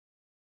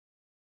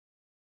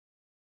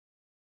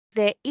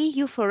the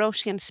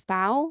EU4Ocean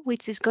SPOW,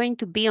 which is going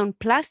to be on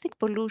plastic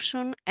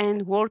pollution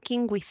and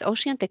working with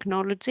ocean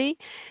technology.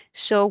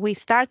 So we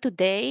start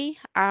today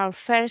our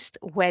first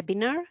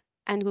webinar,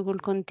 and we will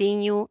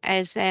continue,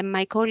 as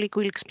my colleague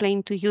will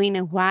explain to you in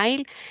a while,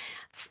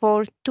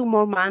 for 2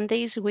 more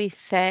Mondays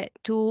with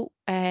 2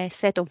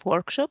 set of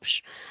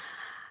workshops.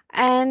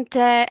 And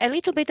a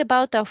little bit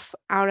about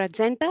our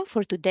agenda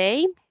for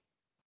today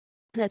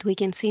that we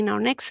can see in our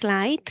next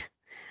slide.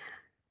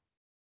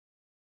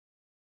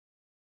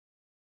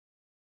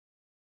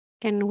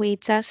 Can we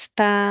just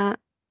the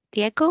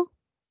echo?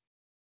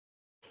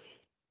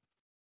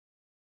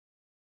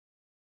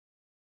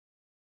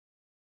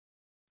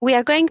 We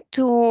are going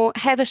to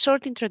have a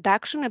short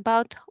introduction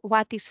about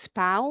what is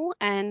SPOW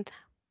and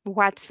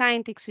what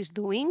Scientix is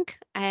doing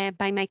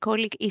by my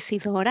colleague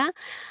Isidora.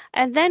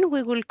 And then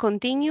we will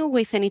continue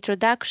with an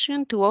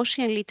introduction to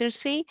ocean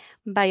literacy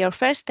by our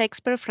first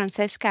expert,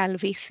 Francesca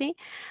Alvisi.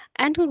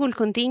 And we will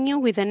continue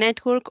with a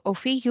network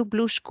of EU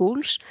Blue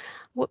Schools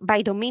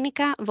by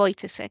Dominika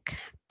Wojciech.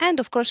 And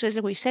of course, as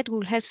we said,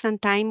 we'll have some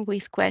time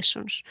with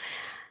questions.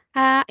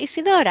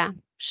 Isidora,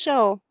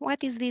 so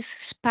what is this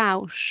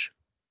SPOWs?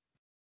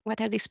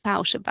 What are these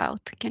SPOWs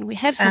about? Can we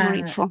have some more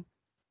info?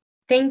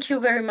 Thank you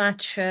very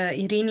much,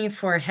 Irini,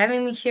 for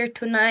having me here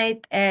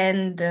tonight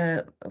and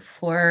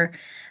for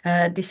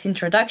this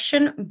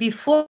introduction.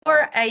 Before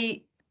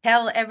I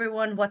tell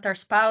everyone what are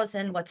SPOWs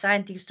and what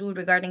Scientix do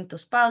regarding to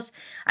SPOWs,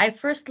 I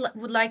first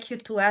would like you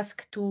to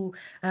ask to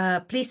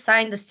please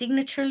sign the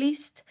signature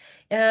list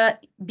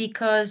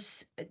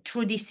because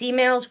through these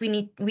emails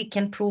we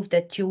can prove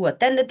that you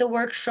attended the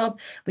workshop.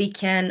 We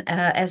can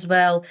as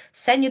well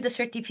send you the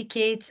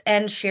certificates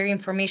and share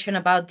information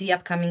about the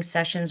upcoming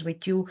sessions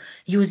with you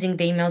using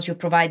the emails you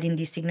provide in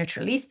the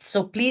signature list.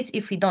 So please,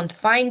 if we don't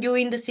find you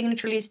in the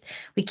signature list,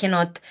 we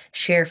cannot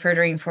share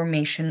further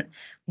information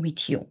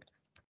with you.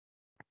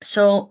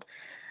 So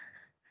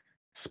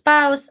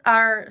SPOWs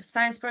are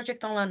science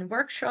project online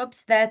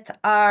workshops that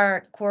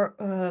are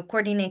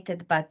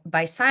coordinated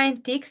by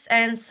Scientix,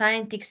 and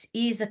Scientix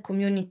is a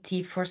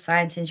community for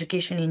science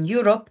education in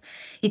Europe.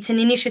 It's an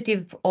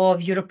initiative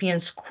of European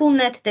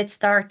Schoolnet that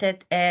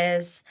started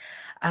as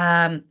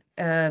Horizon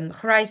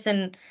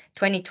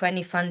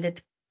 2020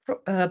 funded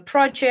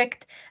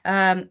project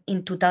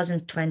in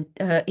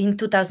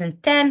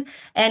 2010,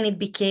 and it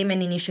became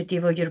an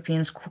initiative of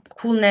European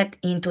Schoolnet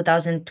in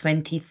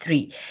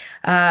 2023.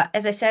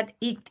 As I said,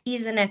 it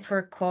is a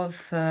network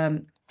of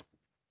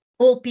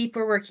all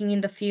people working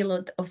in the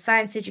field of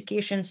science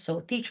education,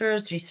 so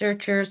teachers,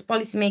 researchers,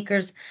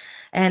 policymakers,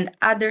 and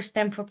other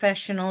STEM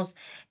professionals.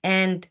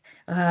 And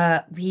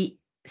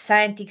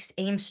Scientix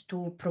aims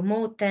to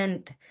promote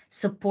and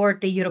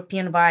support the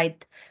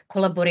European-wide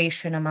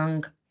collaboration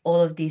among all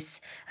of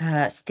these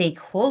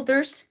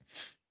stakeholders.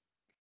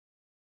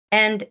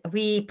 And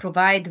we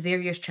provide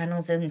various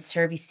channels and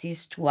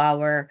services to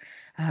our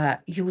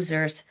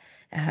users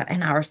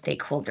and our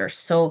stakeholders.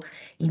 So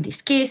in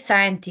this case,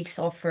 Scientix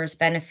offers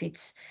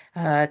benefits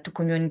to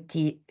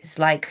communities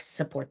like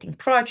supporting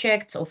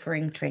projects,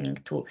 offering training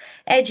to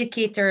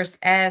educators,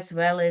 as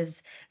well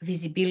as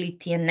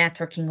visibility and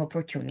networking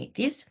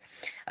opportunities.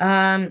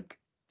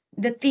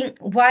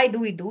 Why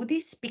do we do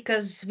this?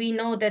 Because we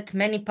know that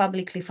many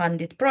publicly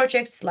funded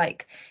projects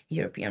like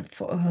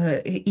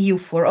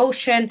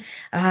EU4Ocean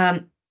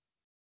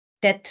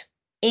that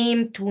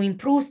aim to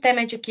improve STEM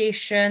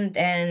education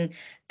and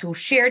to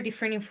share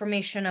different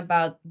information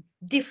about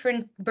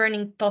different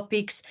burning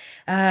topics.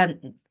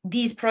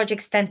 These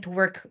projects tend to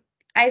work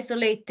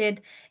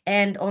isolated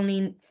and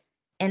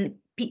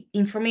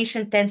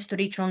information tends to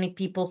reach only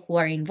people who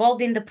are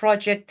involved in the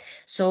project.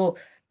 So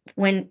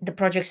when the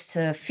project's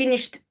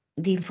finished,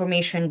 the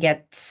information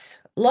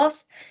gets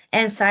lost,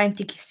 and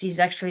Scientix is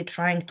actually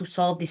trying to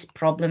solve this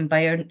problem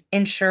by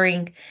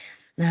ensuring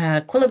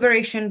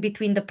collaboration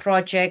between the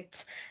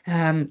projects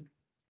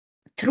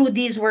through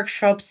these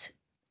workshops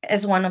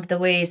as one of the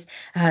ways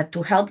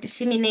to help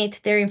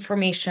disseminate their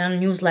information,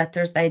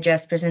 newsletters,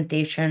 digest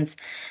presentations,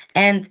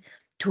 and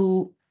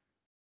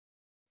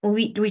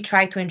we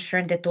try to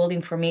ensure that all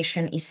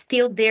information is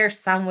still there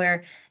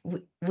somewhere,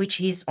 which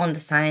is on the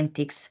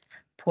Scientix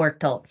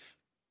portal.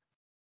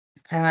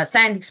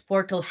 Scientix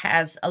portal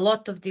has a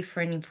lot of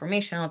different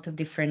information, a lot of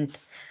different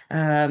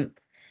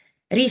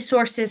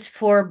resources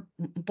for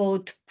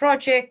both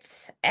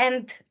projects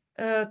and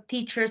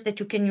teachers that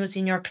you can use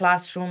in your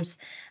classrooms.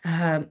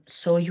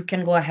 So you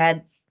can go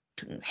ahead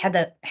to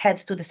head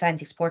to the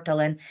Scientix portal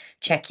and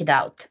check it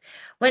out.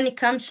 When it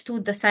comes to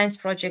the science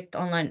project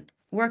online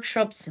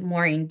workshops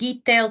more in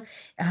detail,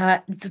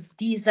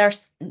 these are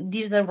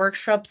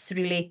workshops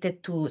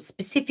related to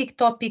specific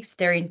topics.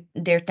 They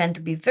tend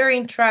to be very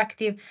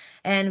interactive,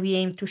 and we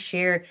aim to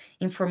share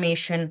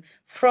information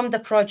from the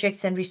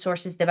projects and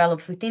resources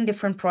developed within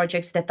different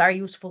projects that are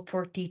useful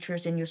for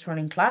teachers and useful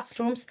in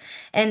classrooms.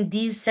 And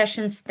these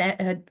sessions,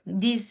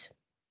 these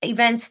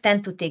events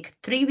tend to take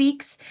 3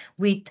 weeks,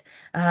 with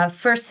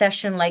first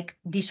session like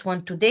this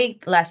one today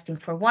lasting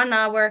for 1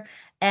 hour,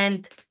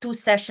 and 2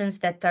 sessions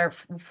that are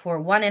for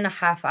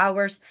 1.5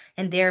 hours,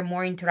 and they're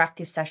more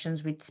interactive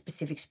sessions with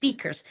specific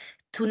speakers.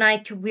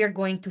 Tonight, we're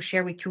going to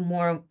share with you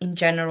more in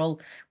general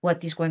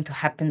what is going to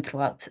happen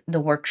throughout the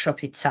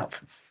workshop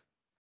itself.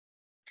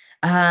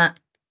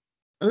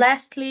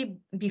 Lastly,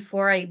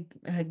 before I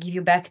give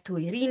you back to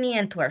Irini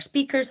and to our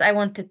speakers, I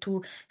wanted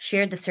to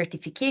share the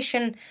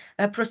certification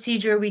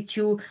procedure with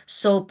you.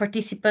 So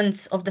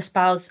participants of the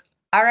SPOWs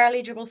are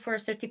eligible for a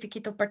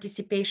certificate of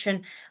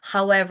participation.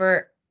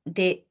 However,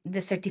 the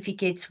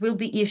certificates will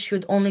be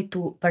issued only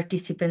to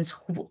participants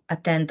who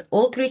attend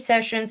all 3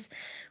 sessions,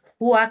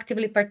 who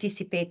actively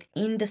participate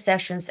in the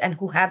sessions, and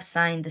who have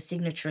signed the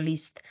signature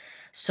list.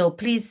 So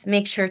please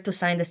make sure to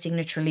sign the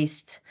signature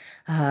list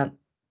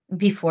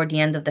before the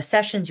end of the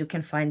sessions. You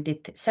can find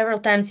it several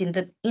times in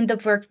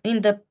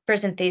the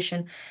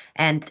presentation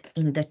and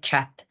in the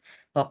chat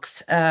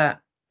box.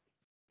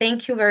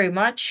 Thank you very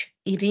much,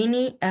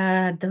 Irini.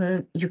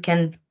 You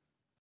can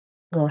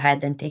go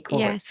ahead and take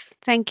over. Yes,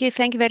 thank you.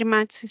 Thank you very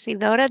much,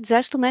 Isidora.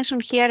 Just to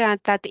mention here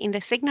that in the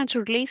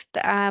signature list,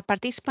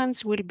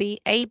 participants will be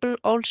able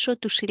also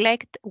to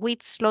select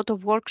which slot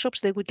of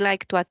workshops they would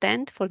like to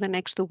attend for the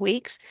next 2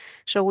 weeks.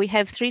 So we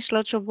have 3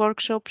 slots of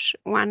workshops,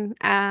 one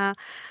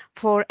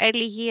for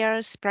early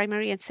years,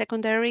 primary and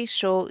secondary.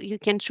 So you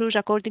can choose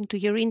according to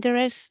your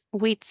interests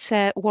which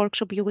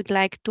workshop you would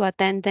like to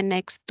attend the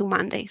next 2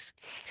 Mondays.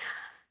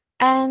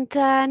 And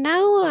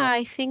now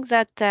I think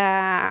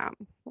that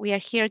we are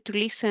here to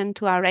listen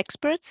to our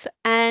experts,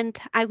 and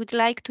I would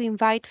like to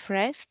invite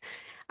first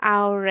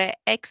our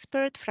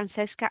expert,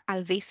 Francesca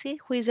Alvisi,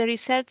 who is a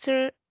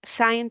researcher,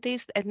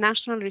 scientist at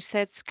National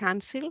Research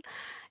Council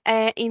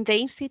in the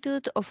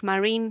Institute of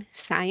Marine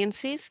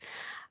Sciences.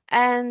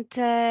 And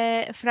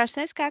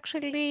Francesca,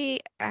 actually,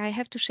 I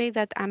have to say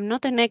that I'm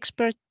not an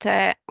expert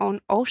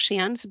on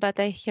oceans, but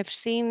I have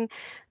seen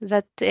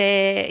that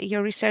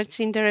your research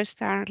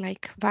interests are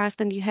like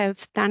vast, and you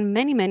have done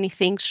many, many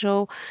things.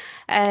 So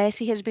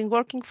she has been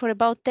working for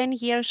about 10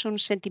 years on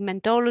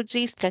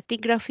sedimentology,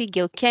 stratigraphy,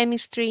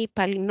 geochemistry,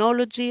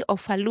 palynology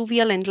of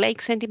alluvial and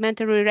lake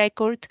sedimentary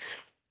record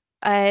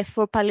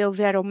for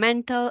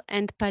paleoenvironmental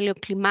and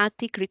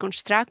paleoclimatic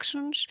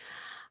reconstructions.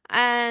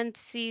 And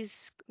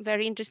she's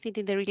very interested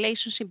in the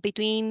relationship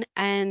between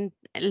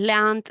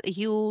land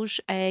use,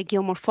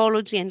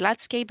 geomorphology, and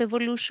landscape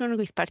evolution,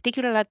 with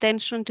particular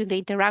attention to the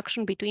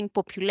interaction between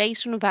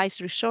population,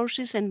 vice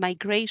resources, and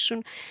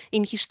migration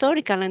in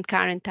historical and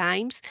current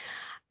times.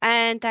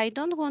 And I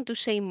don't want to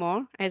say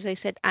more. As I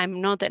said, I'm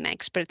not an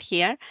expert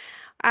here,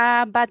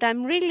 but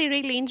I'm really,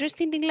 really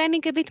interested in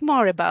learning a bit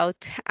more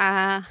about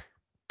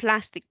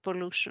plastic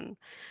pollution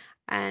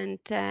and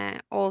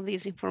all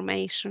this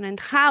information, and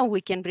how we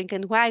can bring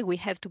and why we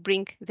have to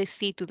bring the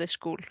sea to the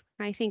school.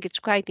 I think it's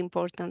quite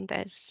important.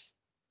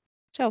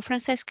 So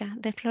Francesca,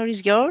 the floor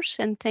is yours,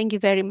 and thank you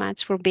very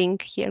much for being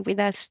here with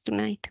us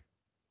tonight.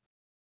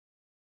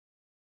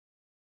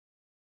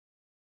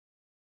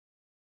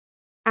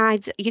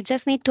 You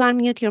just need to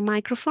unmute your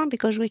microphone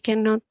because we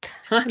cannot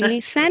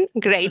listen.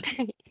 Great.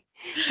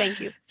 Thank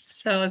you.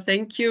 So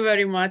thank you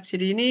very much,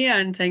 Irini,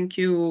 and thank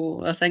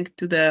you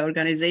to the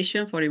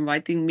organization for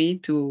inviting me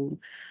to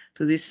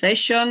this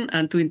session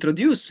and to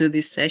introduce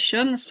this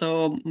session.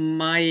 So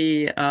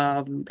my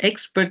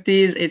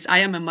expertise is, I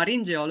am a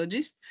marine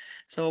geologist,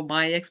 so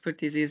my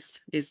expertise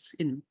is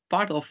in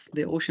part of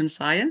the ocean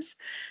science,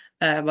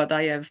 but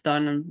I have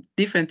done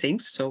different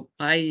things. So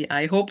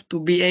I hope to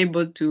be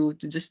able to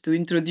just to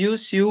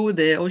introduce you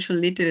the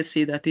ocean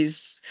literacy, that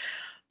is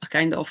a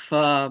kind of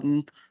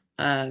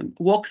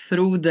walk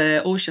through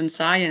the ocean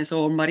science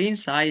or marine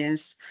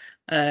science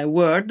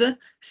world.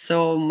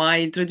 So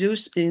my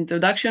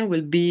introduction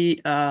will be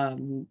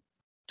to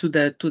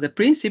the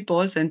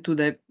principles and to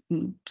the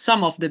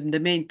some of the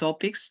main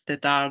topics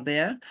that are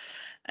there.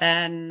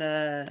 And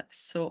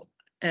so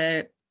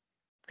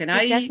can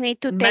I just need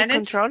to take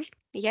control?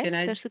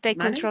 Yes, just to take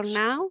control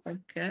now.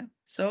 Okay,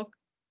 so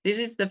this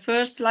is the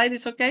first slide.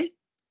 It's okay?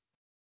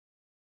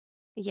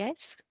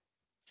 Yes.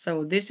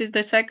 So this is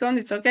the second.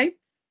 It's okay?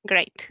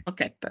 Great.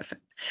 Okay,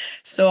 perfect.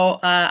 So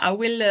I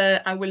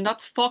will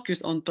not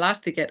focus on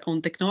plastic and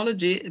on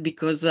technology,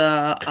 because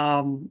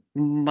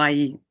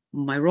my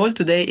role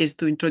today is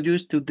to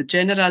introduce to the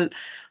general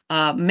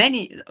to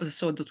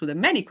the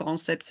many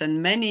concepts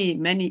and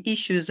many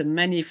issues and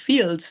many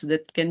fields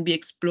that can be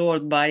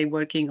explored by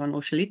working on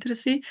ocean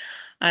literacy.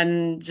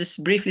 And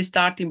just briefly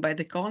starting by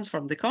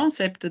from the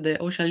concept, the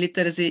ocean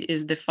literacy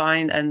is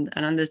defined and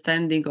an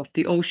understanding of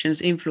the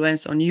ocean's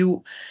influence on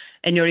you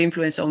and your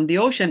influence on the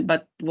ocean.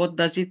 But what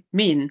does it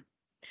mean?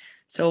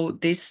 So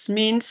this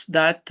means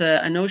that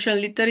an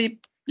ocean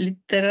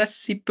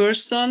literacy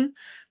person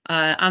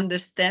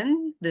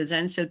understand the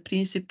essential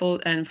principle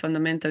and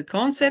fundamental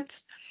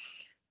concepts,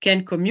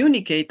 can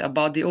communicate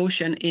about the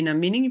ocean in a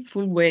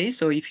meaningful way.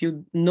 So if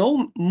you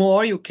know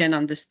more, you can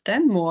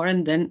understand more,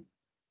 and then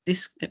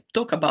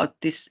talk about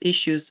these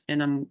issues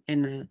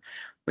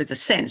with with a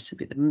sense,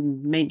 with a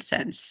main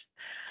sense,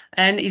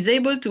 and is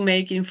able to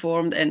make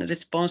informed and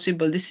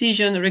responsible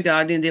decisions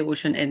regarding the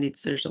ocean and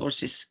its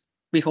resources.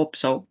 We hope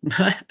so.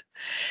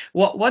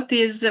 What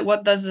does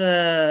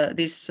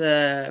this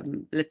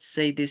let's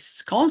say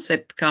this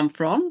concept come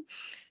from?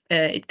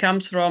 It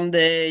comes from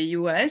the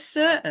US.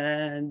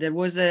 There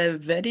was a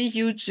very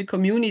huge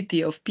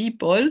community of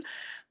people,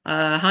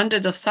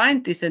 hundreds of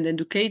scientists and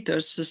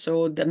educators.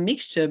 So the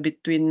mixture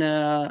between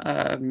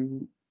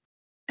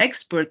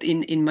expert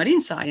in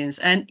marine science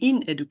and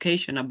in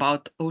education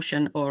about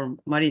ocean or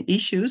marine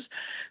issues,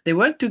 they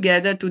work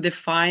together to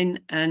define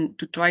and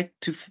to try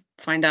to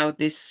find out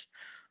this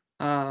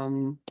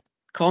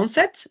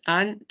concepts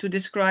and to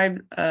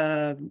describe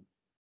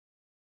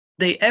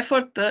the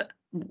effort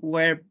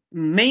were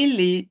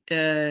mainly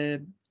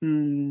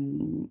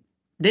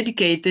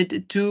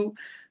dedicated to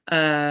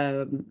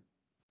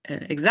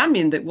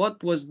examine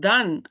what was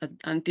done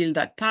until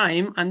that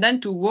time, and then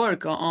to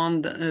work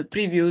on the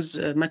previous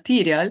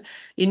material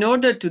in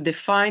order to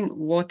define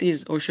what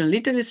is ocean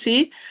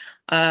literacy,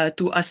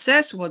 to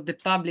assess what the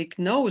public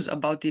knows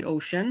about the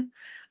ocean,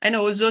 and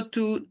also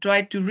to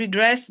try to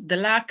redress the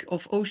lack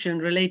of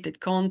ocean-related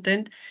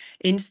content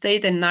in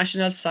state and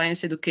national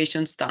science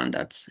education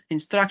standards,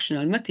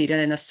 instructional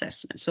material and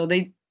assessment. So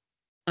they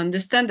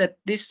understand that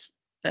these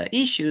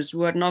issues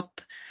were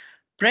not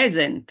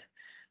present,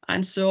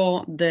 and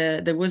so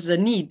there was a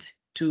need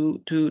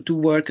to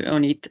work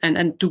on it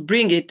and to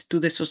bring it to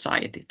the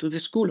society, to the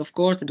school, of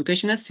course,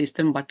 educational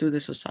system, but to the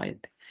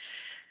society.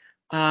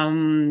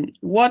 So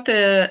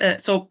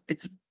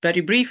it's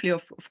very briefly,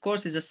 of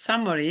course, is a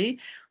summary.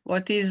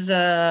 What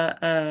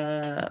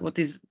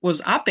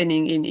was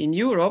happening in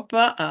Europe?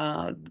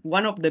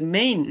 One of the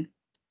main,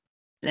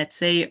 let's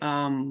say,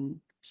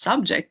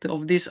 subject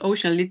of this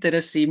ocean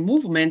literacy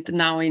movement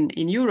now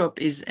in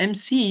Europe is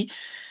MC.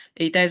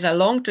 It has a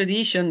long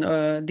tradition.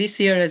 This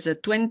year has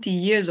 20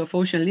 years of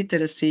ocean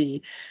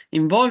literacy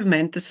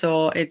involvement.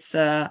 So it's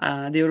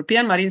the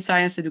European Marine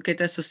Science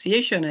Educator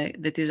Association,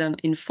 that is an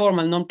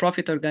informal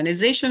non-profit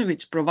organization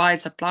which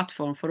provides a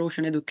platform for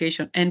ocean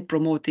education and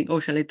promoting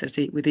ocean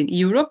literacy within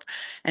Europe.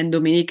 And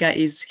Dominika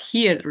is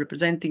here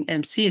representing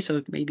MC,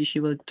 so maybe she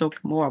will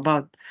talk more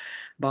about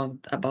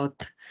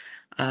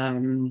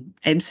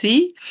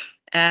MC.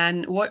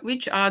 And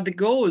which are the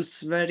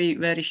goals? Very,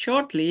 very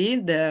shortly,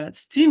 the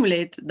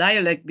stimulate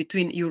dialogue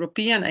between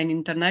European and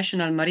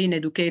international marine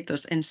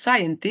educators and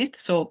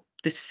scientists. So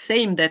the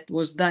same that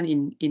was done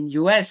in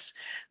US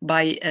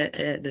by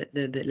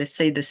let's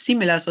say the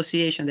similar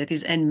association that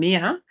is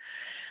NMEA,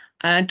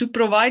 and to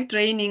provide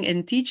training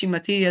and teaching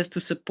materials to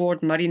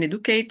support marine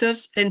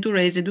educators and to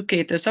raise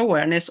educators'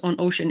 awareness on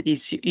ocean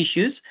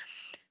issues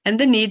and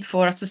the need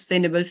for a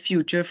sustainable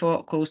future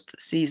for coast,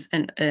 seas,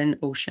 and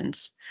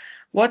oceans.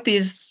 What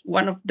is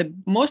one of the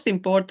most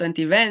important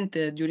events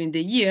during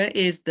the year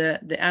is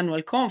the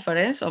annual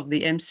conference of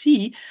the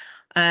MC,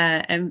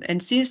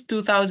 and since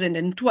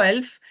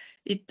 2012,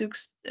 it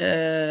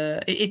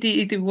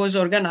was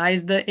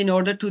organized in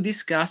order to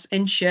discuss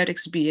and share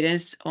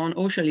experience on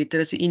ocean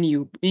literacy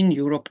in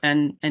Europe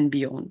and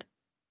beyond.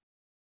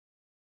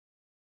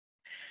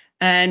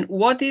 And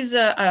what is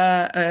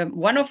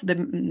one of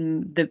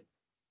the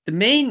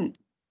main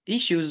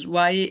issues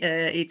why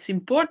it's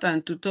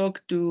important to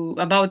talk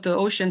about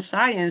ocean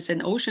science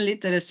and ocean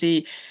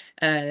literacy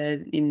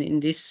in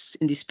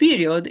this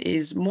period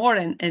is more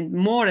and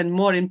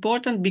more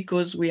important,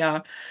 because we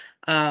are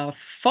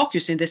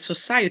focusing, the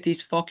society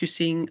is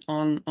focusing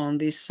on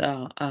this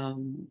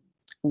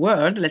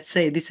world, let's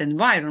say this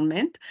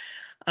environment.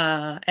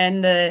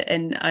 And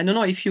I don't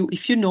know if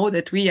you know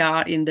that we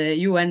are in the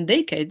UN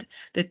decade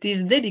that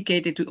is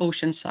dedicated to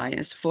ocean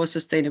science for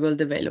sustainable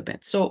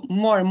development. So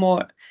more and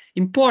more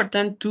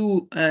important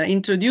to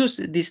introduce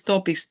these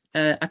topics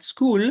at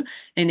school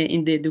and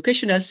in the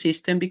educational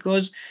system,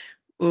 because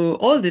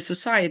all the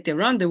society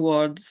around the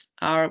world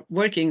are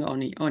working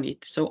on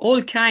it. So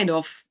all kind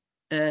of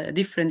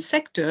different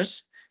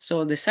sectors.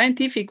 So the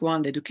scientific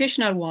one, the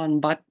educational one,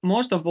 but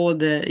most of all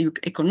the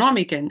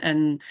economic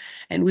and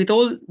with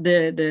all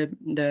the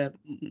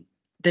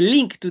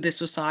link to the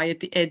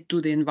society and to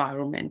the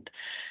environment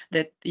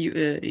that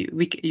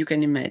you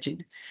can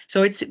imagine.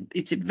 So it's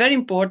very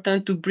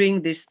important to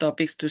bring these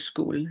topics to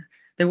school.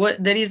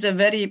 There is a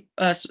very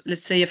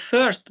let's say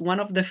one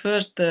of the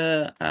first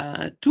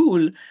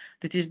tool,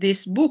 that is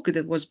this book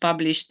that was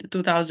published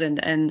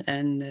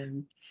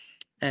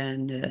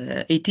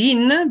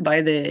 2018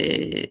 by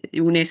the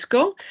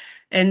UNESCO.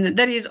 And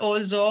there is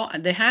also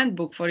the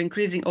handbook for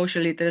increasing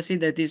ocean literacy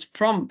that is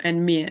from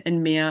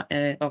NMEA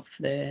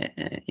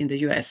in the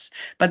US.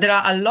 But there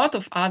are a lot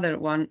of other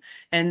ones,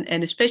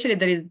 and especially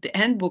there is the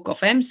handbook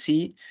of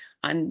MC.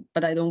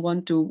 But I don't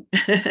want to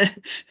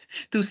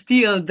to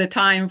steal the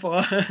time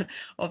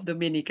of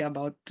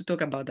Dominika to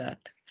talk about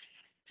that.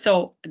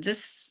 So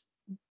just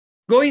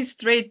going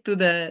straight to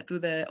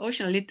the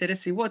ocean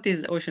literacy. What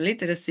is ocean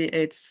literacy?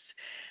 It's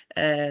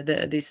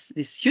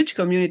this huge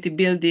community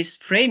built this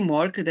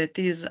framework that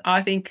is,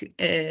 I think,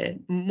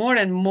 more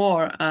and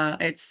more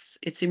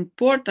it's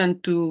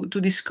important to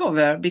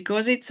discover,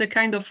 because it's a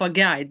kind of a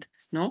guide,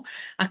 no,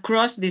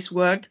 across this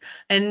world,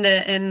 and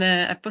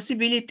a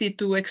possibility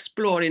to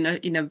explore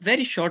in a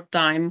very short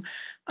time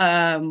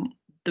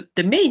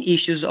the main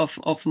issues of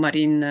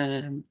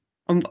marine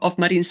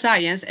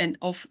science and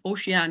of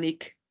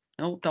oceanic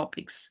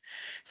topics.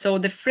 So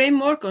the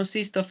framework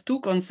consists of two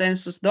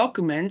consensus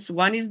documents.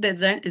 One is the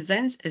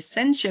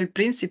essential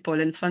principle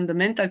and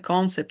fundamental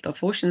concept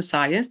of ocean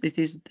science. This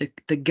is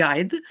the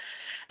guide,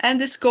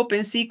 and the scope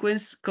and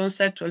sequence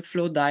conceptual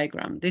flow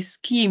diagram. This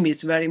scheme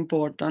is very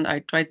important. I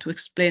try to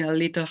explain a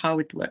little how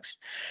it works.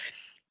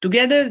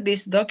 Together,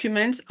 these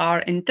documents are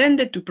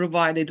intended to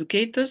provide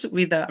educators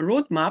with a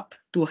roadmap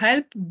to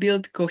help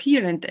build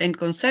coherent and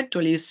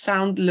conceptually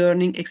sound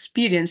learning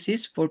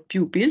experiences for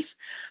pupils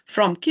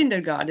from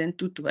kindergarten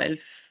to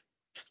 12th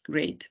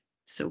grade,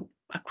 so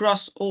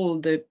across all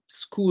the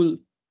school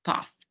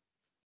path.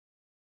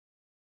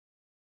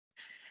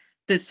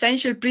 The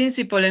essential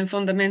principle and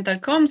fundamental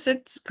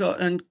concepts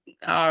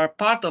are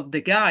part of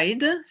the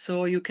guide,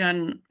 so you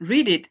can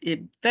read it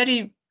in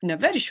a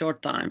very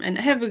short time and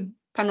have a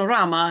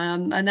panorama,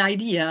 an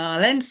idea, a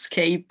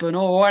landscape,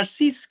 or a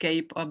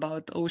seascape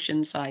about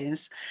ocean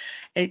science.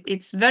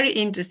 It's very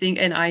interesting,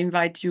 and I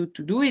invite you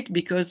to do it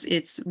because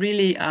it's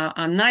really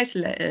a nice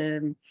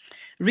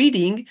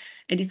reading,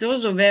 and it's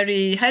also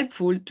very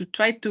helpful to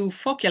try to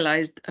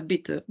focalize a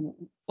bit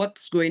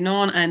what's going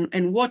on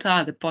and what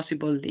are the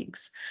possible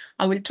links.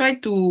 I will try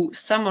to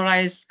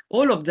summarize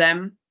all of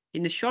them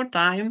in a short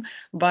time,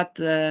 but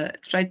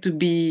try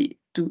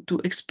to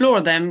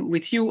explore them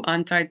with you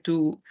and try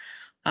to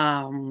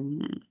try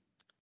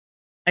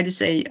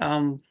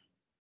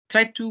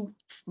to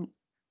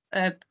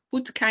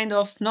put kind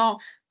of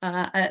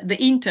the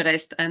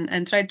interest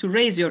and try to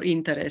raise your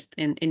interest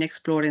in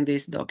exploring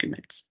these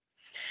documents.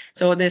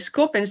 So the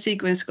scope and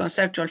sequence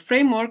conceptual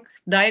framework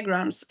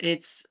diagrams,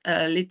 it's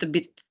a little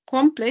bit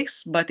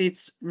complex, but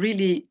it's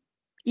really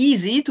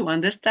easy to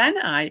understand.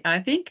 I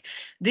think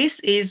this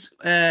is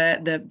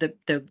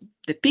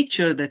the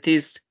picture that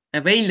is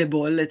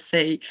available, let's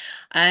say,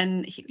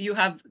 and you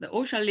have the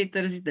ocean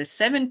literacy, the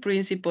 7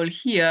 principles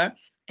here,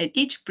 and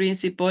each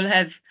principle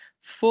have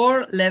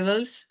 4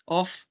 levels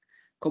of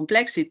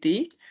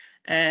complexity,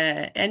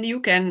 and you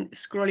can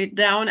scroll it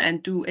down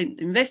and to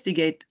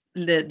investigate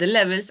the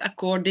levels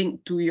according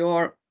to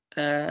your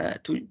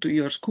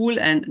school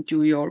and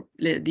to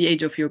the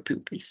age of your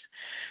pupils.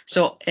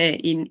 So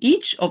in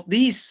each of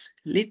these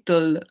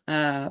little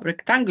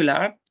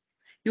rectangular,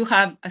 you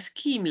have a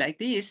scheme like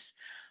this,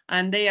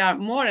 and they are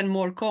more and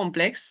more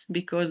complex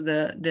because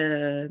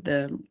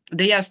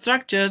they are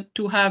structured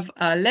to have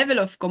a level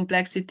of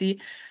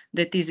complexity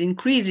that is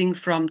increasing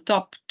from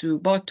top to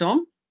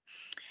bottom.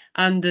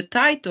 And the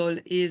title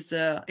is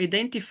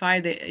Identify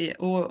the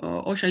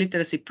Ocean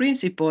Literacy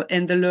Principle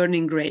and the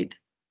Learning Grade.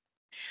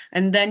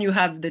 And then you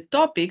have the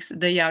topics,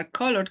 they are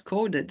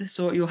color-coded.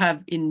 So you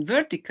have in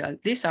vertical,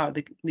 these are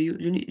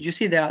you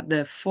see there are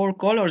the 4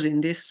 colors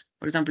in this,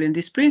 for example, in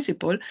this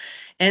principle,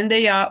 and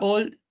they are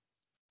all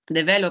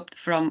developed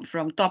from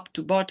top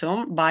to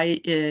bottom by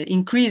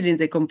increasing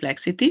the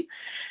complexity.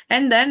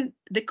 And then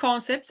the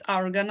concepts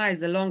are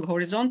organized along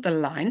horizontal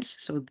lines.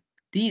 So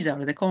these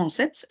are the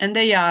concepts, and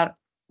they are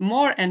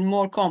more and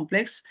more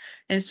complex.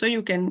 And so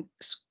you can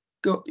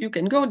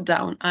go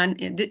down and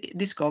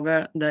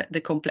discover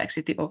the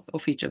complexity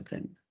of each of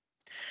them.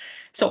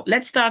 So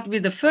let's start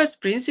with the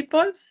first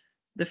principle.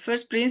 The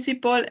first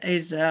principle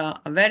is a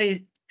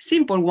very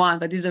simple one,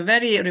 but is a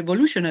very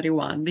revolutionary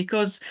one,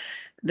 because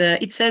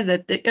it says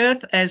that the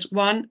Earth has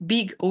one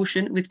big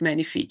ocean with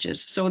many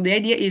features. So the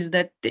idea is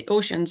that the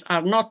oceans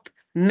are not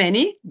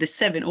many, the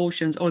 7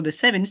 oceans or the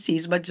 7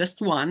 seas, but just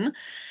one.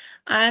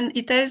 And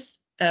it has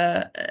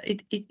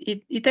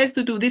it has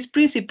to do, this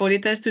principle,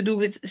 it has to do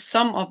with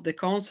some of the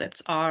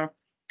concepts are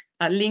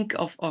a link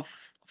of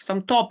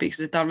some topics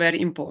that are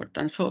very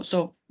important.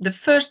 So the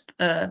first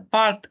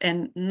part,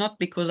 and not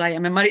because I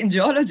am a marine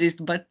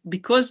geologist, but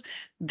because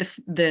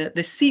the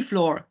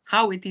seafloor,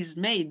 how it is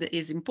made,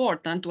 is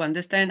important to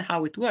understand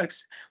how it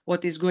works,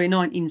 what is going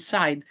on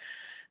inside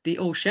the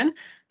ocean.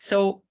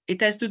 So it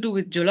has to do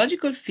with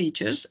geological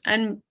features,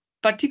 and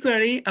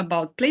particularly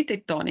about plate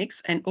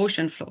tectonics and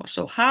ocean floor.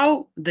 So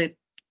how the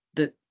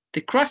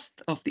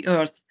crust of the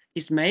Earth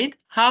is made,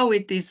 how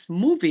it is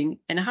moving,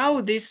 and how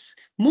this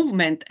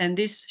movement and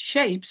these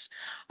shapes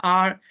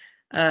are,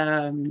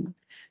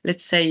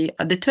 let's say,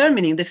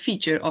 determining the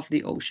feature of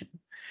the ocean.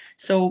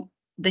 So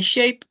the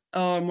shape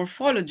or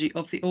morphology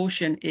of the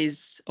ocean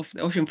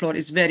floor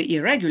is very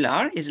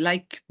irregular. It's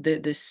like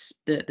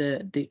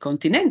the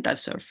continental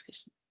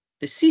surface.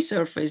 The sea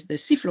surface, the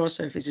seafloor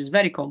surface is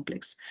very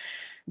complex.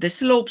 The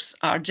slopes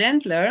are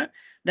gentler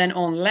than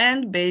on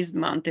land-based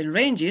mountain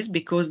ranges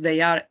because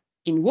they are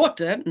in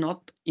water,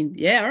 not in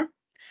the air.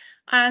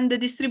 And the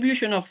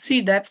distribution of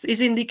sea depth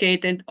is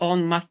indicated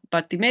on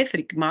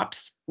bathymetric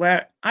maps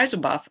where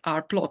isobaths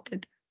are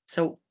plotted.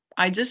 So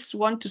I just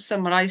want to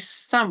summarize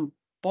some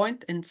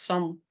point and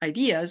some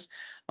ideas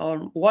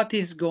on what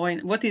is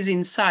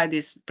inside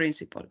this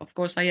principle. Of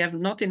course, I have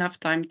not enough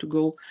time to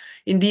go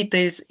in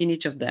details in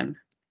each of them.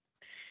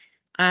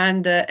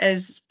 And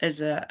as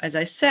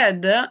I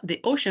said, the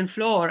ocean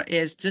floor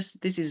is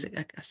just, this is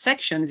a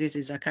section, this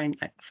is a kind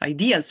of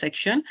ideal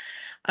section.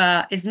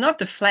 It's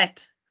not a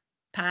flat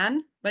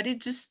pan, but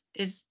it just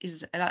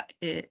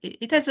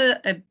it has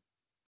a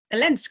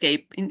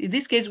landscape. In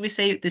this case, we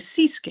say the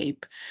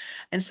seascape.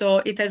 And so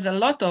it has a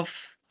lot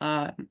of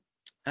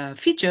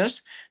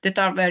features that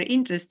are very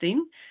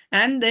interesting,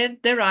 and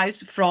that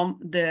derives from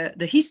the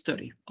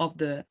history of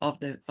the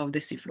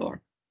seafloor.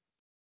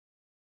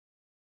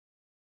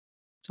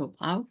 So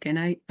how can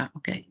I,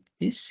 okay,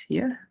 this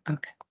here,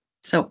 okay.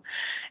 So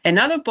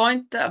another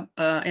point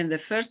in the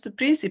first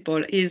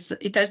principle is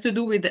it has to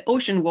do with the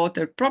ocean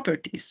water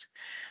properties,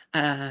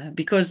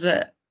 because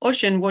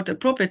ocean water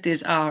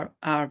properties are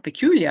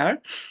peculiar,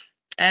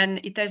 and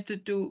it has to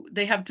do,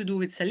 they have to do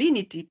with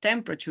salinity,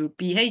 temperature,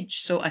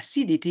 pH, so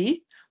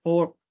acidity,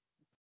 or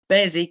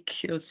basic,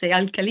 say,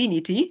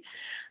 alkalinity.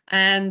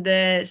 And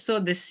so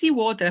the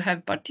seawater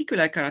have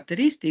particular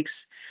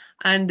characteristics,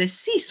 and the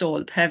sea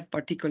salt have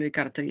particular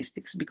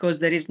characteristics, because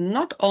there is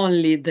not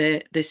only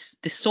the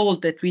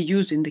salt that we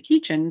use in the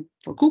kitchen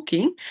for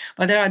cooking,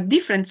 but there are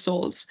different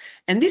salts,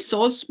 and these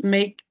salts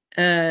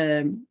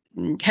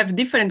have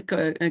different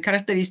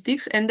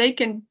characteristics, and they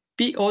can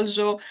be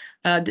also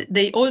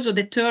they also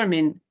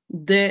determine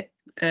the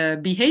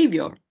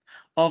behavior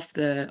of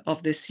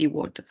the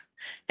seawater.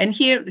 And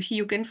here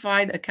you can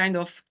find a kind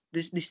of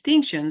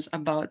distinctions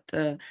about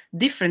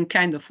different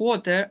kind of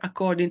water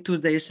according to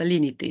their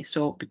salinity.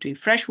 So between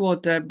fresh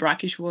water,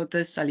 brackish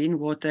water, saline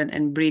water,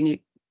 and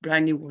briny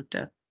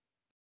water.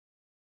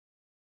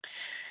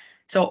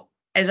 So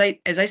as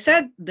I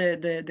said,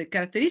 the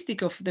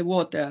characteristic of the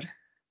water,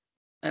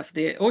 of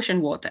the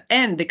ocean water,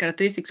 and the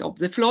characteristics of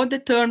the floor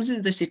determines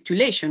the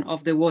circulation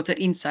of the water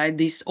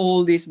inside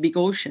all this big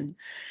ocean.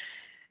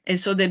 And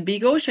so the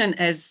big ocean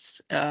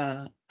as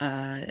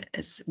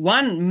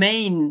one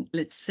main,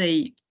 let's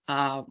say,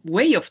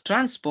 way of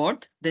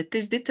transport that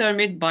is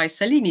determined by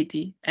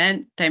salinity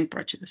and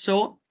temperature.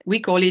 So we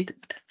call it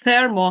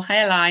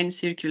thermohaline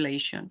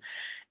circulation.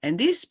 And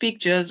these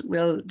pictures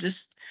will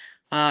just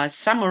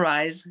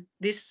summarize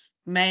this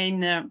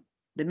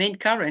the main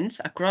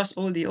currents across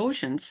all the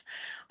oceans,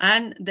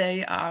 and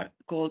they are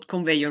called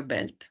conveyor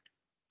belt.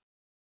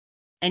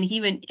 And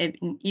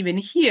even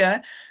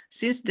here,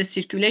 since the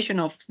circulation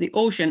of the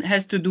ocean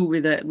has to do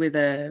with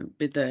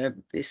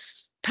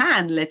this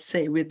pan, let's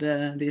say, with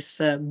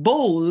this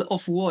bowl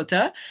of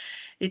water,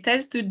 it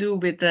has to do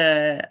with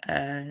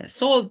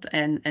salt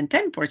and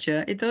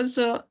temperature. It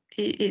also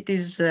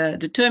is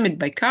determined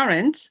by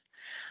currents,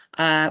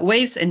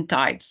 waves, and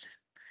tides.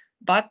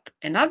 But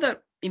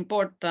another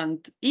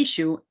important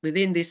issue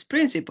within this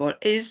principle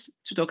is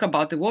to talk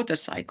about the water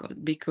cycle,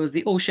 because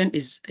the ocean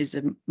is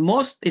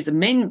the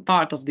main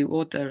part of the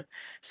water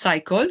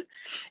cycle,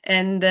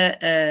 and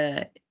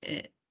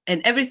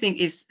everything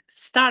is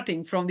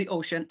starting from the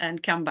ocean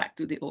and come back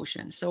to the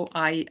ocean. So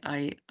I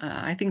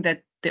think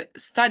that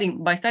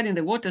by studying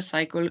the water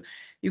cycle,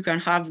 you can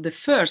have the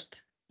first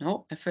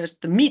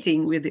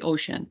meeting with the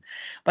ocean.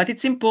 But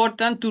it's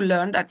important to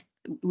learn that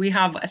we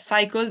have a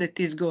cycle that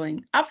is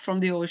going up from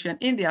the ocean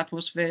in the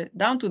atmosphere,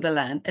 down to the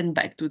land, and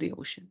back to the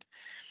ocean.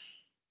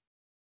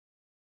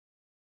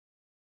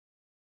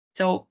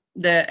 So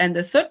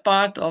the third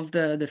part of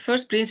the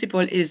first principle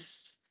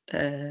is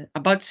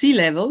about sea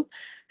level.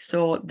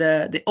 So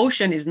the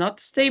ocean is not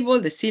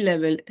stable. The sea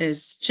level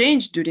is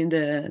changed during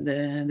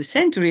the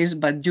centuries,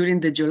 but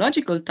during the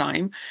geological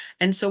time.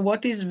 And so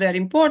what is very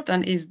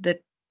important is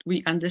that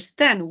we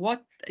understand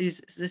what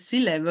is the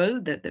sea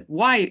level,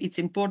 why it's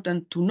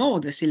important to know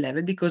the sea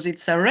level, because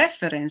it's a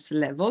reference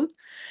level,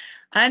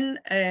 and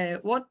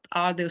what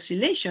are the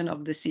oscillation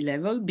of the sea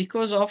level,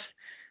 because of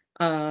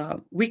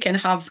we can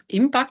have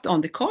impact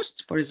on the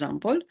costs, for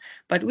example,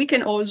 but we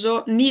can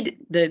also need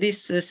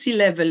this sea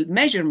level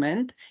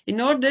measurement in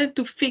order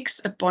to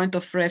fix a point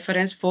of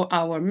reference for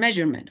our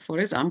measurement, for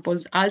example,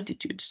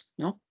 altitudes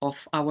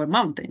of our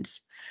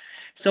mountains.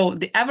 So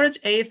the average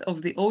height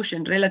of the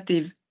ocean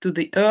relative to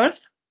the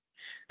Earth,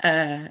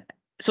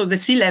 so the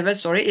sea level,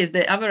 is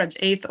the average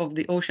height of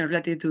the ocean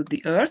relative to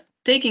the Earth,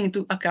 taking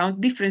into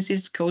account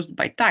differences caused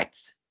by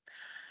tides.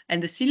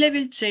 And the sea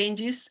level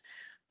changes,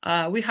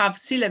 we have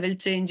sea level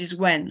changes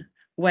when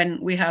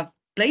we have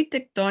plate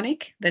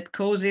tectonic that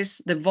causes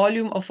the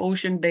volume of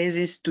ocean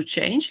bases to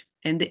change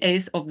and the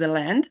height of the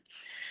land.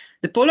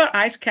 The polar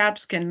ice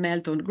caps can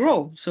melt or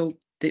grow, so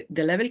the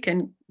level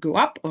can go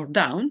up or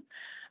down.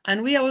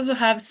 And we also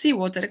have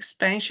seawater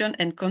expansion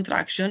and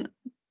contraction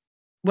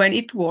when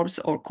it warms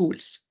or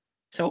cools.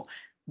 So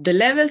the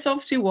levels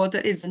of seawater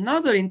is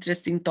another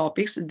interesting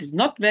topic. It is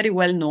not very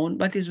well known,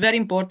 but is very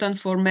important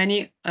for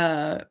many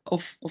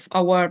of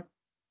our,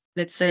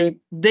 let's say,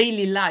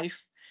 daily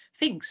life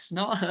things.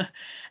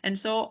 And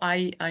so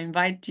I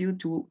invite you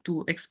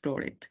to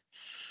explore it.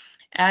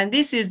 And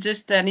this is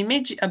just an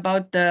image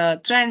about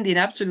the trend in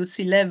absolute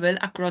sea level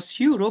across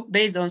Europe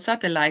based on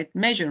satellite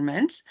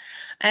measurements.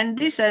 And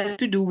this has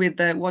to do with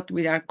what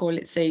we are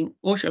saying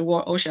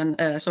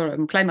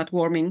climate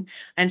warming.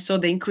 And so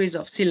the increase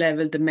of sea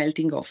level, the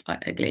melting of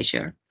a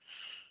glacier.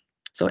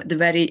 So the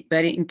very,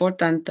 very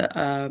important,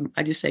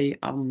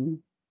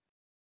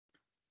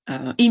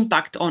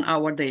 impact on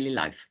our daily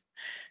life.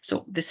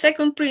 So the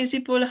second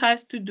principle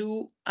has to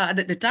do,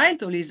 the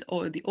title is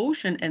The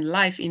Ocean and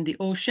Life in the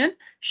Ocean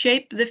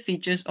Shape the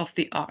Features of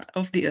the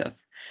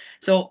Earth.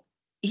 So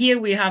here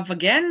we have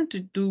again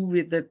to do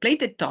with the plate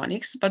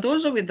tectonics, but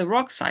also with the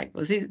rock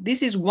cycles.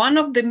 This is one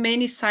of the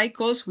many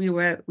cycles we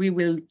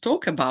will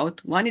talk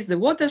about. One is the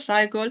water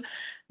cycle,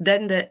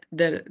 then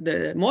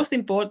the most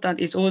important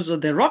is also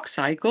the rock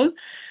cycle.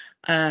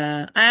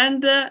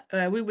 And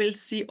we will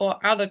see all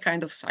other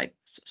kind of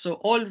cycles. So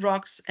all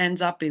rocks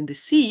ends up in the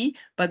sea,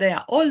 but they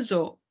are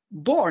also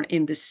born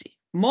in the sea.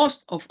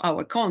 Most of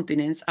our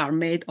continents are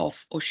made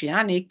of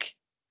oceanic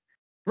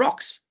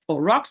rocks,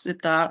 or rocks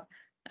that are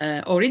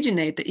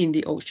originated in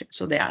the ocean.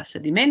 So they are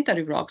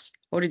sedimentary rocks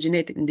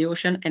originated in the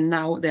ocean, and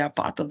now they are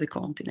part of the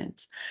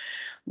continents.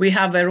 We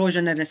have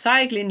erosion and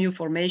recycling, new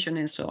formation,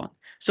 and so on.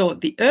 So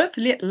the Earth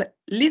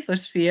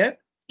lithosphere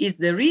is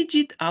the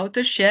rigid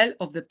outer shell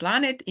of the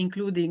planet,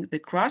 including the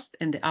crust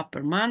and the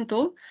upper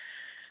mantle.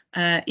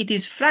 It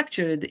is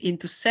fractured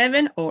into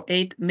 7 or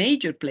 8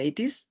 major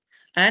plates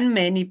and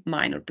many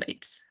minor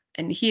plates.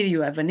 And here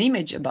you have an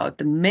image about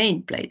the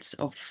main plates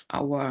of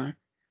our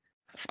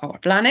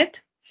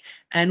planet.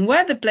 And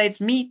where the plates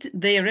meet,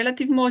 their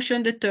relative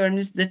motion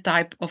determines the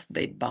type of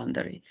plate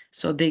boundary.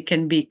 So they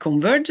can be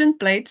convergent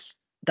plates,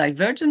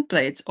 divergent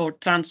plates, or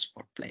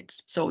transport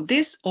plates. So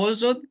this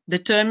also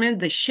determines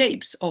the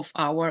shapes of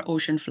our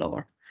ocean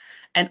floor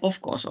and,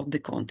 of course, of the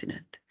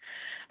continent.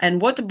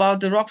 And what about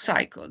the rock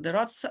cycle? The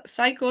rock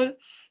cycle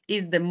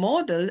is the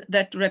model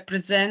that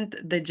represents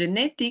the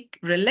genetic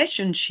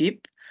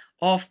relationship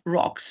of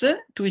rocks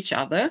to each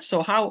other.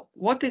 So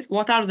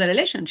what are the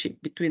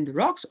relationship between the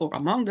rocks or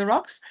among the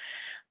rocks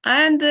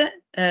and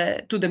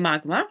to the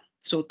magma?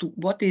 So to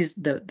what is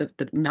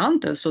the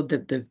mantle? So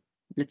the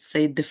let's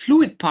say the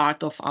fluid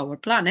part of our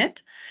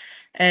planet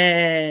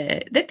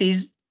that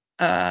is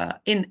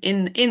in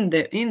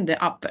the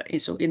upper,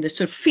 so in the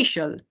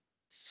superficial,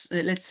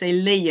 let's say,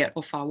 layer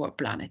of our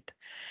planet.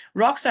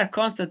 Rocks are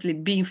constantly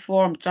being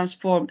formed,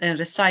 transformed, and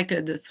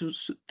recycled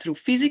through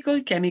physical,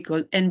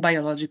 chemical, and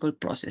biological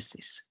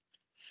processes.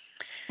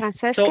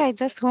 Francesca, I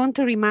just want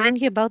to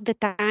remind you about the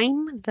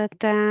time that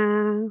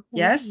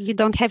yes, you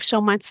don't have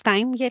so much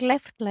time yet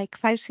left, like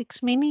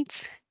 5-6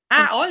 minutes.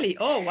 Only.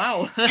 Oh,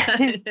 wow.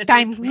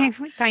 Time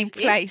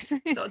flies.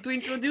 So to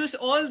introduce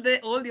all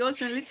the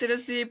ocean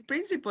literacy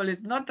principle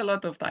is not a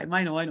lot of time.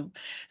 I know.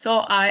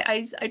 So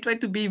I try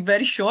to be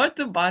very short,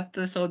 but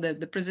so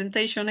the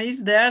presentation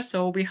is there.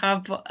 So we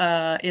have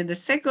in the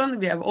second,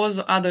 we have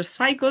also other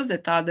cycles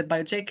that are the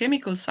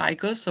biochemical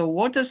cycles. So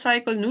water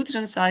cycle,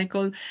 nutrient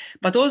cycle,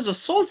 but also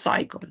salt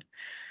cycle.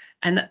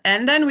 And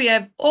then we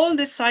have all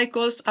the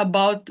cycles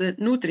about the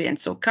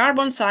nutrients. So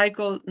carbon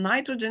cycle,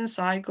 nitrogen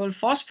cycle,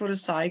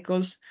 phosphorus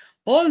cycles.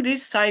 All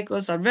these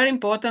cycles are very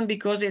important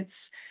because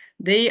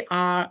they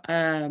are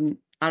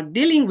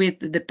dealing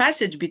with the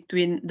passage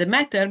between the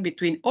matter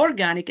between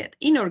organic and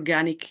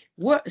inorganic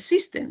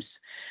systems.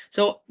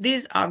 So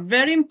these are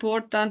very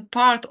important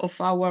part of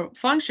our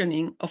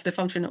functioning, of the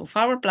function of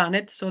our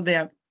planet. So they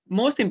are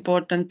most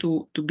important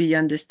to be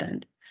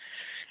understood.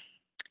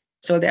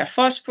 So there are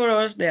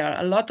phosphorus, there are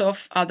a lot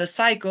of other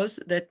cycles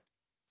that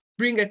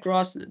bring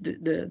across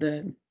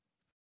the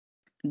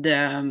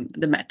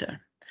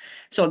matter.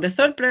 So the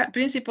third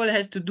principle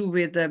has to do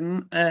with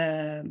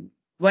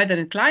weather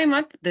and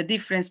climate. The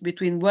difference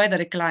between weather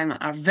and climate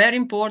are very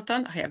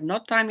important. I have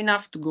not time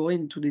enough to go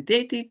into the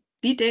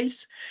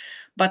details,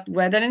 but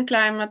weather and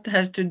climate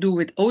has to do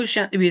with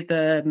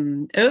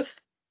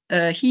Earth's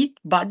heat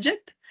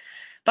budget.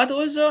 But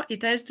also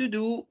it has to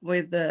do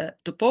with the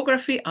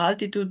topography,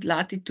 altitude,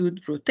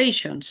 latitude,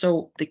 rotation.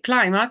 So the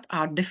climate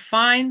are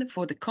defined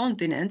for the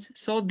continents.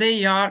 So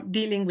they are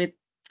dealing with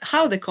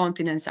how the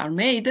continents are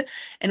made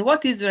and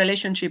what is the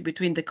relationship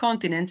between the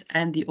continents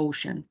and the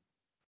ocean.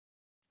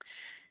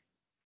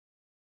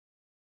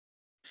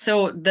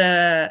 So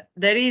there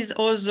is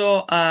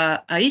also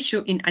an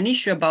issue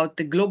about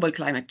the global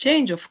climate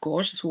change, of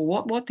course. So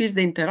what is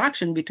the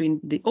interaction between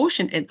the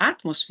ocean and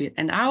atmosphere,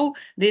 and how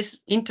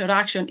this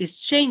interaction is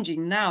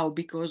changing now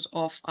because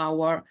of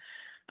our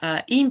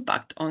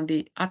impact on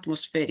the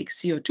atmospheric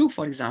CO2,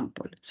 for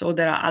example. So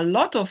there are a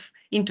lot of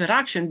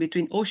interaction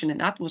between ocean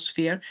and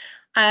atmosphere,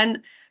 and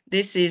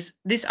these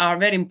are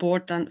very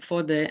important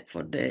for the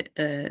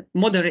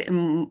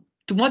moderation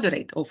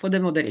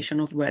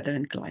of weather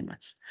and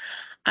climates.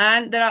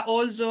 And there are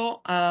also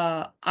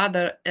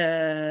other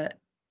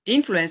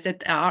influence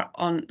that are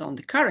on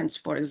the currents,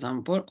 for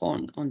example,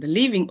 on the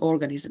living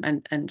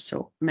organism, and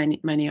so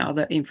many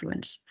other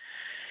influence.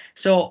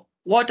 So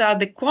What are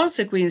the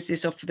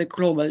consequences of the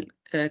global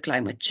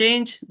climate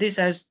change? This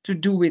has to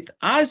do with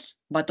us,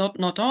 but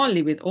not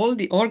only with all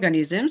the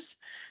organisms.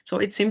 So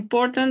it's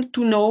important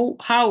to know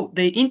how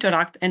they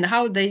interact and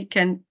how they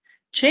can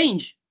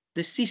change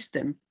the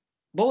system,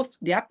 both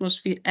the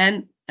atmosphere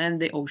and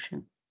the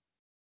ocean.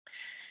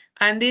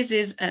 And this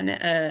is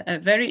a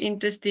very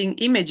interesting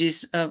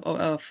images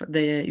of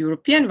the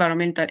European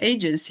Environmental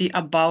Agency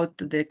about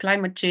the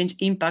climate change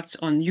impacts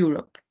on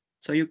Europe.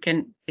 So you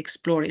can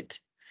explore it.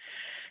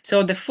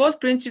 So the fourth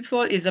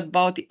principle is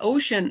about the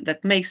ocean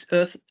that makes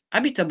Earth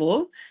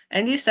habitable,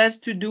 and this has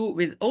to do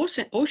with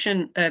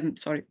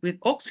with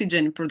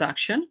oxygen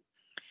production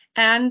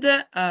and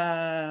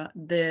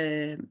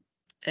the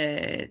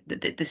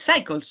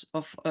cycle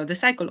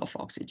of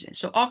oxygen.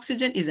 So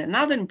oxygen is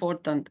another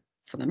important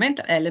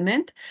fundamental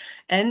element,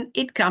 and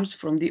it comes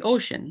from the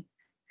ocean,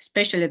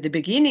 especially at the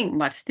beginning,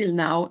 but still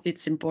now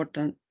it's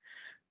important.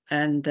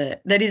 And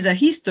there is a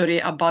history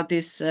about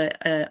this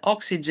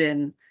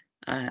oxygen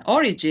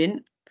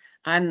origin,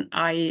 and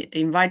I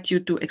invite you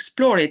to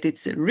explore it.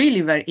 It's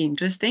really very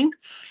interesting.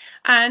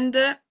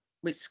 And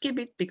we skip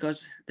it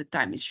because the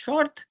time is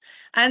short.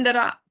 And there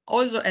are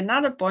also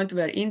another point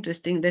very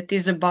interesting that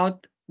is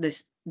about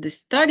this. The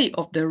study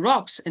of the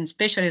rocks, and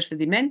especially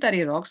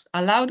sedimentary rocks,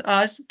 allowed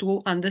us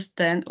to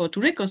understand or to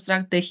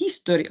reconstruct the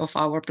history of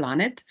our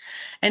planet,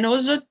 and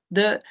also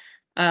the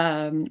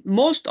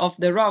most of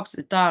the rocks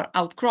that are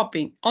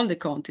outcropping on the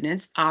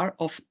continents are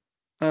of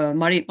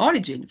marine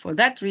origin. For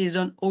that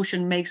reason,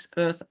 ocean makes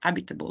Earth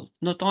habitable,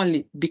 not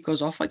only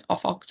because of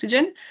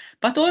oxygen,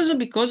 but also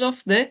because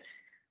of the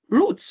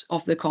roots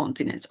of the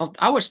continents, of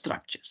our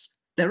structures,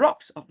 the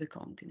rocks of the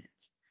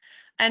continents.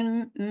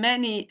 And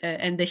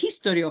and the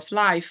history of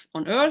life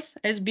on Earth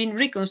has been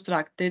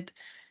reconstructed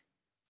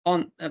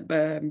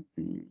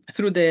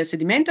through the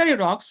sedimentary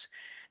rocks,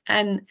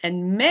 and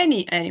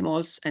many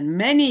animals and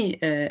many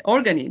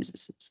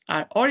organisms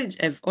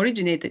have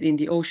originated in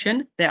the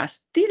ocean. They are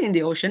still in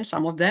the ocean,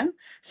 some of them,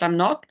 some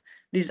not.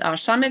 These are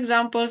some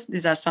examples.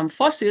 These are some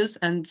fossils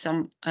and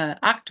some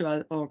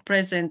actual or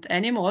present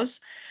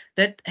animals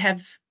that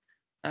have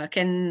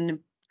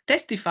can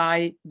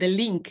testify the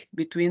link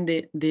between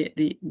the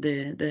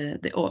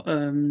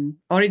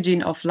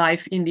origin of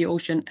life in the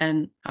ocean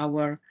and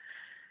our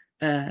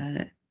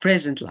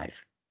present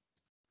life.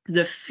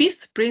 The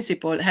fifth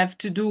principle have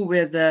to do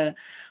with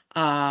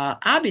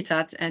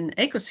habitat and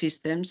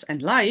ecosystems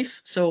and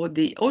life. So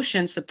the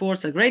ocean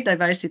supports a great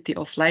diversity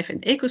of life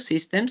and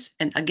ecosystems.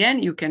 And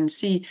again, you can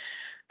see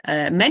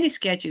many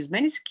sketches,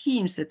 many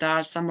schemes that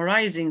are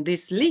summarizing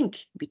this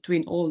link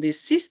between all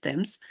these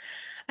systems.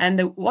 And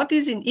what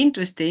is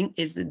interesting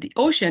is that the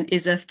ocean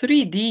is a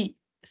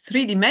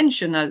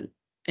three-dimensional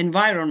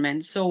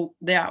environment. So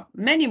there are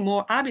many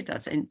more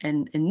habitats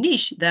and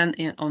niche than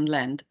on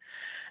land.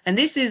 And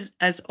this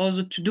has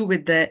also to do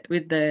with the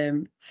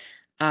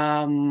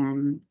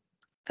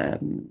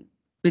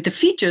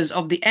features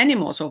of the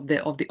animals, of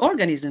the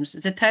organisms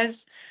that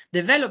has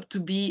developed to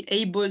be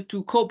able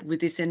to cope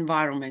with this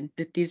environment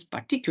that is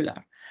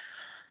particular.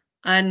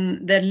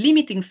 And the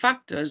limiting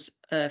factors,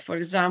 for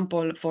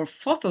example, for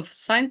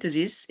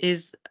photosynthesis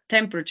is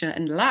temperature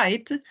and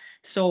light.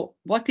 So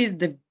what is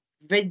the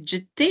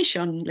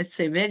vegetation, let's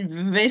say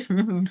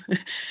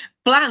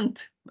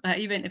plant,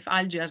 even if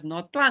algae is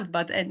not plant,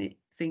 but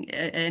anything,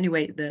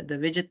 anyway, the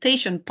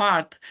vegetation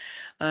part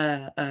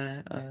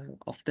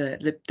of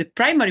the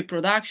primary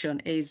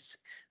production is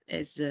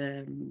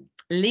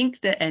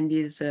linked and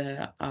is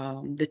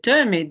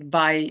determined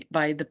by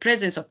the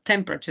presence of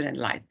temperature and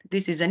light.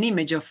 This is an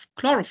image of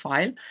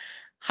chlorophyll,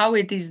 how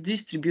it is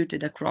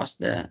distributed across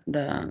the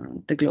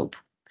globe.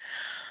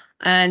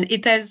 And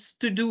it has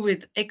to do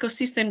with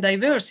ecosystem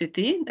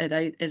diversity.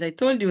 As I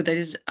told you, there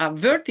is a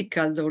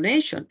vertical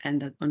zonation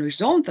and a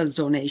horizontal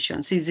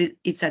zonation.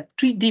 It's a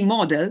 3D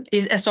model.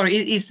 It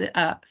is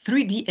a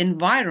 3D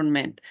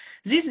environment.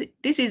 This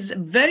is a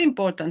very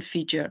important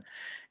feature,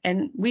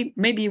 and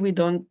maybe we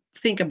don't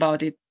think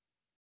about it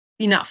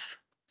enough.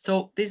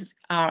 So these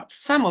are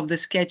some of the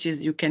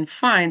sketches you can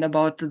find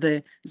about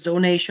the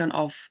zonation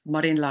of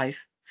marine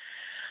life.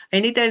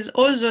 And it has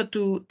also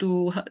to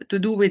do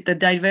with the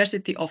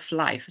diversity of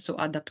life. So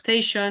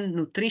adaptation,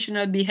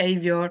 nutritional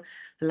behavior,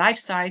 life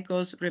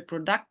cycles,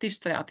 reproductive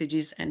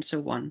strategies, and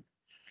so on.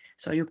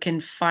 So you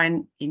can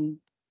find in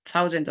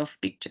thousands of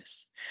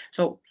pictures.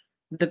 So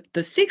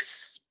the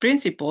six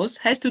principles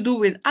has to do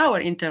with our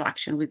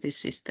interaction with this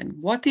system.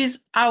 What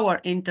is our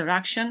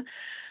interaction?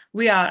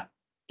 We are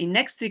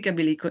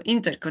inextricably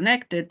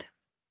interconnected,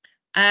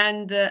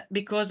 and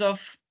because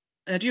of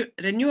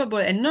renewable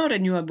and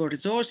non-renewable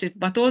resources,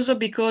 but also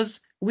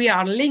because we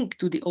are linked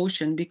to the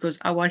ocean, because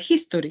our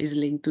history is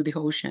linked to the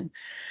ocean.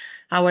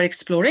 Our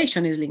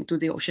exploration is linked to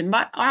the ocean,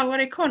 but our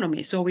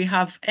economy. So we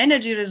have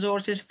energy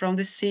resources from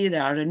the sea.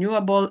 There are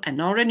renewable and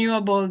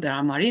non-renewable. There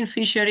are marine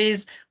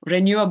fisheries,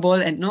 renewable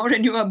and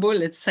non-renewable,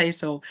 let's say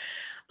so.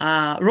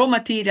 Raw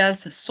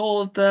materials,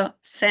 salt,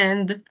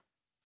 sand.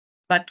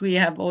 But we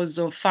have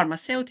also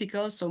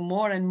pharmaceuticals, so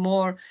more and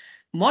more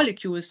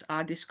molecules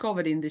are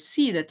discovered in the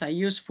sea that are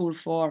useful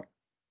for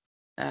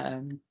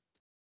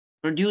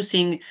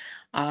producing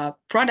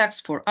products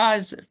for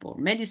us, for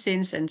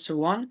medicines and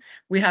so on.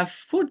 We have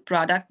food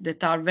products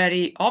that are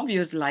very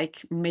obvious,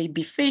 like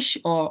maybe fish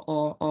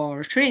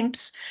or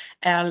shrimps,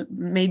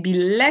 maybe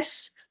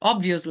less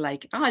obvious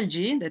like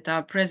algae that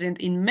are present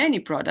in many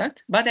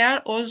products, but there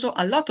are also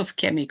a lot of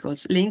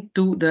chemicals linked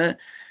to the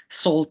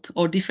salt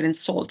or different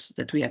salts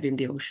that we have in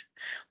the ocean.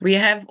 We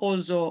have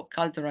also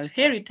cultural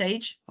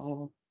heritage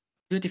or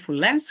beautiful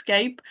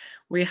landscape.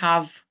 We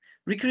have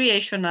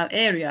recreational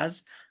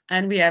areas,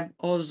 and we have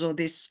also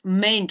this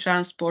main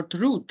transport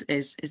route,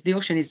 as the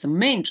ocean is the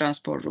main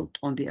transport route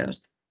on the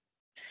Earth.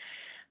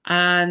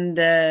 And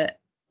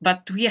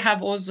but we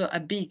have also a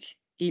big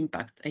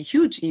impact, a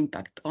huge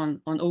impact on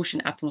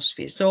ocean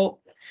atmosphere. So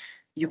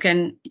you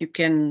can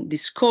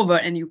discover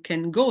and you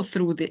can go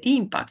through the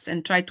impacts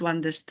and try to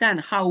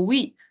understand how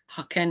we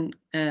can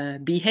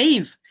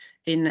behave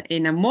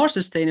in a more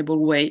sustainable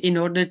way in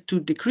order to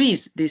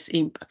decrease this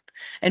impact.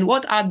 And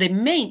what are the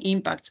main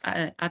impacts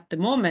at the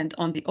moment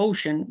on the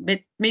ocean?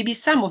 But maybe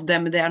some of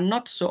them, they are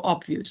not so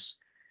obvious.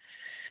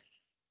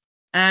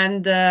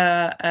 And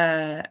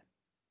there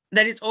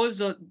is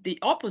also the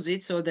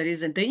opposite. So there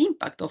is the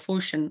impact of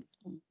ocean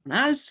on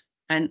us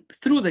and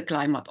through the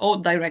climate, or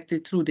directly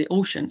through the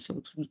ocean,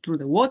 so through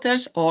the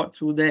waters or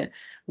through the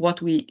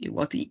what we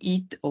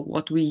eat or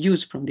what we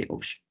use from the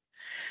ocean.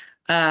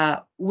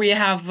 We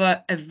have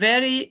a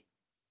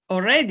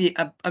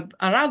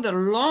rather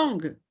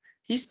long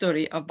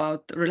history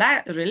about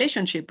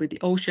relationship with the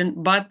ocean,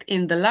 but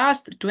in the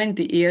last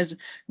 20 years,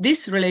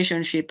 this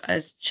relationship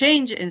has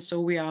changed, and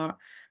so we are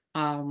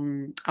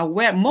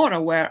more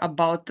aware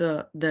about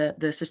the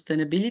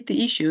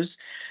sustainability issues,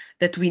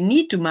 that we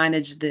need to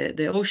manage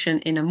the ocean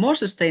in a more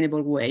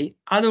sustainable way.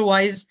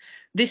 Otherwise,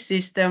 this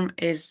system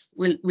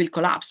will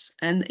collapse,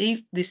 and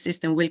if this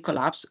system will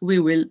collapse, we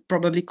will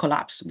probably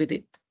collapse with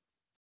it.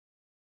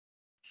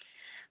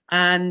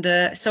 And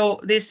so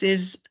this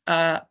is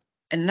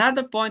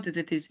another point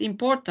that is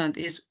important,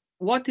 is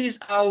what is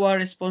our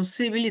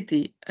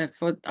responsibility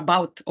for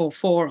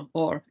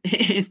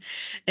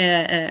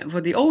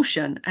the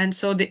ocean. And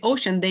so the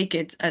ocean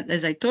decades,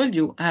 as I told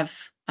you, have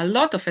a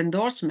lot of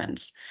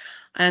endorsements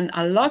and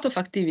a lot of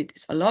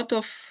activities, a lot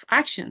of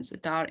actions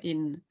that are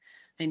in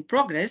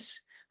progress,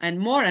 and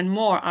more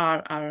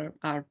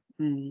are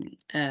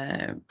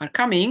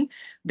coming,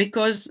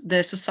 because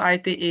the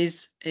society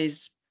is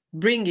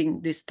bringing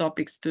these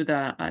topics to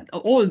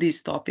all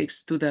these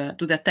topics to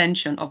the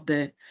attention of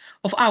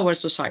our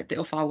society,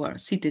 of our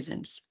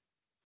citizens.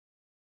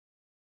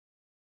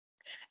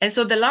 And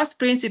so the last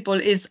principle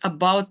is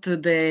about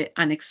the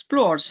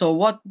unexplored. So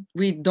what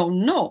we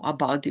don't know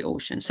about the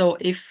ocean. So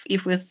if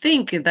we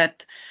think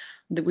that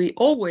we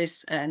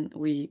always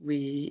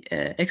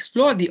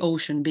explore the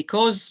ocean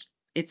because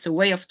it's a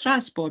way of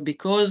transport,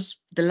 because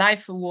the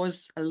life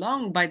was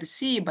along by the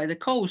sea, by the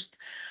coast,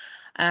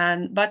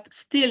 but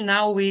still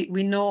now we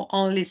know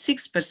only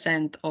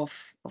 6%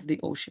 of the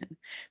ocean,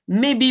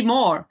 maybe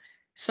more.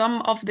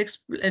 Some of the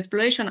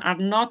exploration are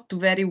not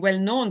very well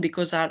known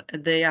because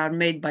they are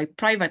made by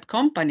private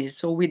companies.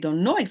 So we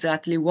don't know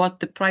exactly what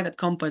the private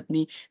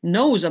company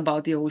knows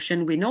about the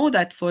ocean. We know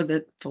that from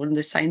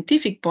the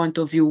scientific point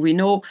of view, we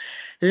know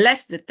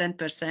less than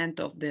 10%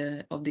 of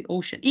the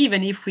ocean,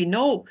 even if we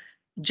know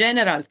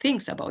general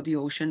things about the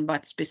ocean,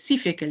 but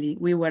specifically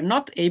we were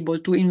not able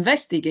to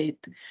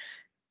investigate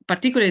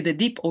particularly the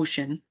deep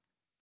ocean,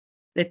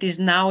 that is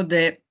now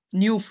the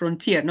new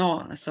frontier.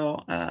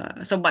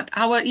 But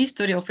our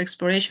history of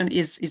exploration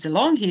is a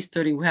long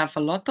history. We have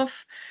a lot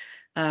of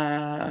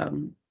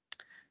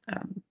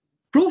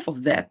proof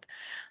of that.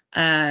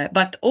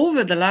 But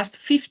over the last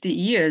 50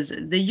 years,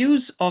 the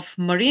use of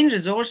marine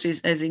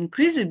resources has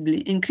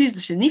increased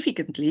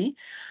significantly,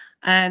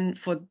 and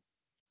for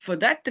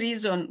that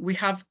reason, we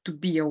have to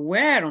be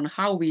aware on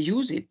how we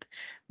use it,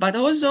 but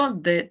also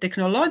the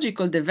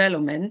technological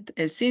development,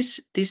 since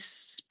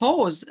this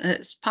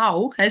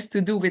SPOW has to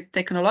do with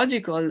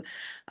technological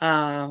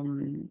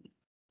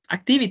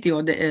activity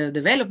or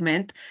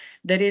development.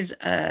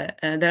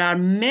 There are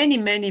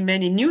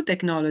many new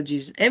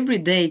technologies every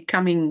day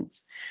coming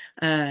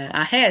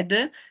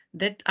ahead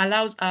that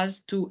allows us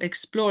to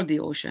explore the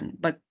ocean.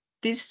 But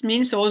this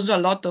means also a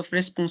lot of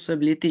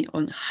responsibility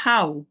on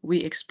how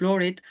we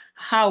explore it,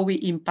 how we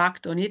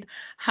impact on it,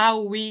 how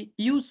we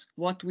use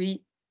what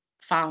we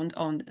found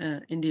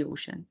in the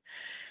ocean.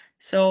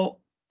 So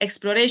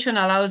exploration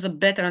allows a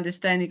better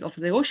understanding of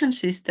the ocean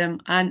system,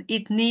 and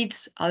it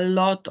needs a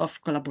lot of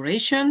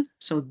collaboration.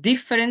 So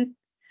different,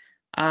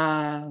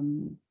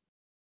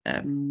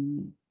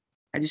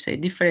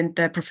 different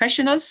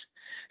professionals.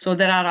 So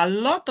there are a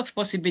lot of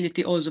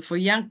possibility also for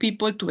young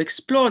people to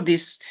explore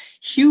this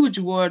huge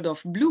world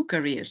of blue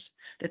careers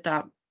that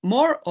are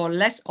more or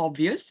less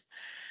obvious.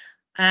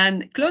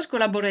 And close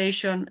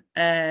collaboration,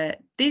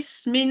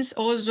 this means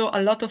also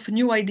a lot of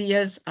new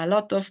ideas, a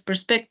lot of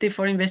perspective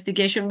for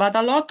investigation, but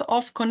a lot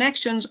of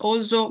connections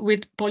also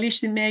with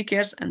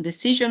policymakers and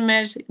decision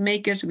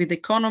makers, with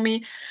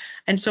economy,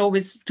 and so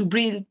to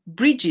build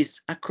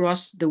bridges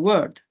across the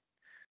world.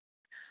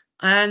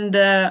 And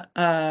the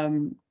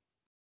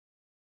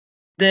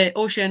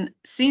ocean,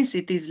 since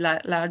it is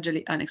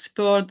largely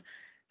unexplored,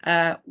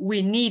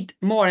 we need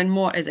more and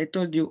more, as I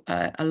told you,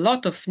 a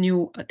lot of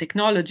new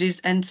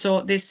technologies. And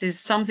so this is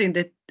something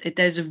that it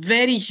has a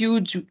very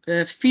huge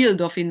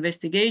field of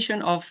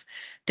investigation, of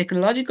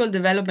technological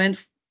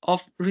development,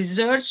 of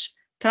research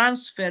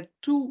transfer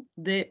to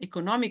the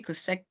economical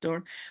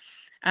sector.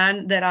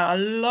 And there are a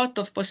lot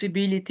of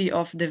possibility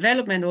of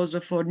development also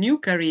for new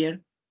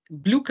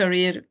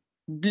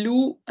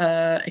blue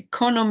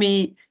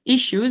economy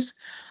issues,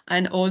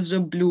 and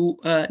also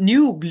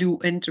new blue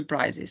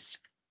enterprises.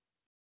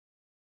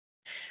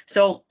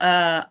 So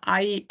there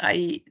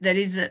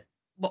is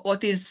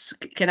what is,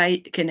 can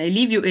I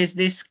leave you, is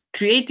this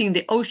creating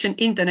the ocean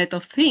Internet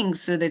of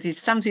Things. That is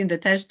something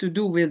that has to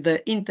do with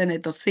the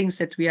Internet of Things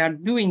that we are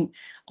doing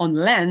on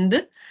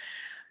land.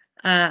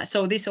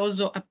 So this is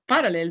also a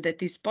parallel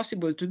that is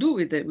possible to do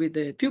with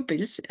the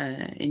pupils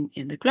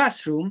in the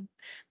classroom.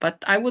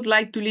 But I would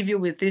like to leave you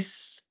with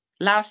this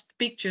last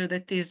picture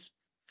that is,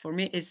 for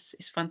me, is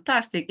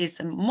fantastic. It's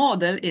a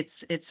model.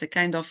 It's a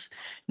kind of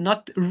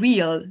not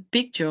real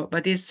picture,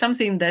 but it's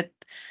something that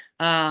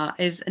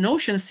is an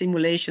ocean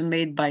simulation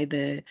made by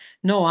the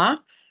NOAA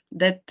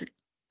that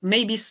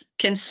maybe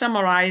can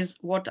summarize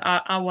what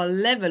are our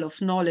level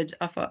of knowledge,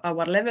 of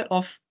our level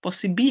of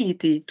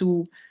possibility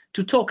to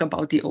talk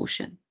about the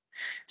ocean.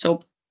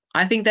 So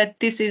I think that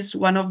this is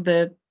one of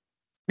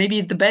maybe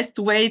the best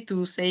way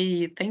to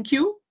say thank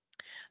you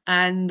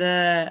and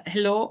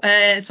hello,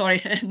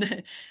 sorry,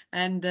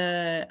 and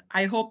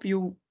I hope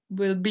you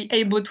will be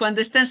able to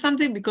understand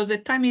something, because the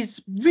time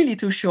is really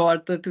too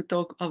short to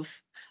talk of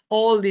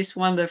all these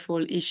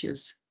wonderful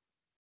issues.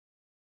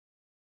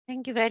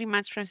 Thank you very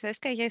much,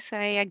 Francesca. Yes,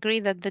 I agree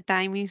that the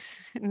time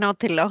is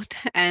not a lot.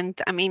 And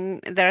I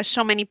mean, there are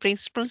so many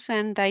principles,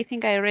 and I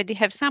think I already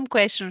have some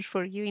questions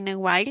for you in a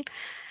while.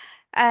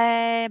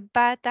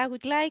 But I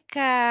would like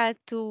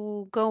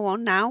to go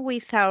on now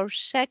with our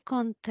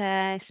second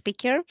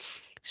speaker.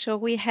 So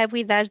we have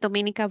with us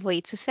Dominika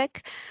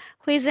Wojciech,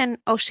 who is an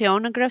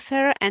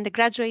oceanographer and a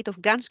graduate of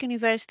Gdańsk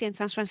University and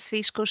San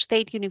Francisco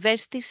State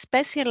University,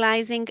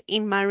 specializing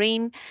in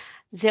marine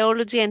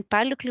geology and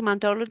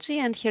paleoclimatology,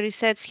 and her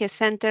research has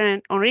centered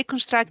on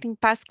reconstructing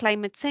past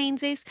climate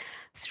changes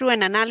through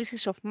an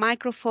analysis of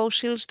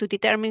microfossils to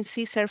determine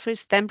sea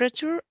surface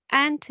temperature.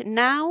 And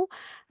now,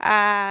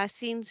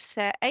 since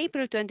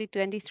April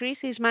 2023,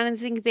 she is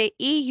managing the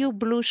EU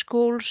Blue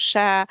Schools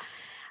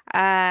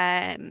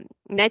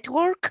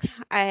network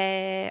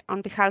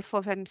on behalf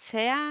of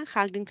MSEA,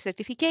 holding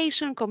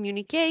certification,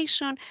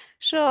 communication.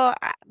 So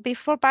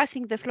before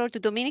passing the floor to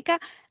Dominika,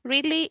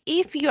 really,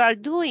 if you are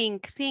doing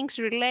things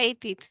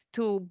related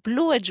to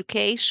blue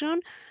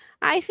education,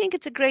 I think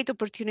it's a great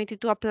opportunity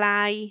to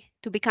apply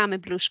to become a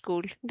blue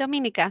school.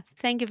 Dominika,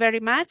 thank you very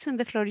much, and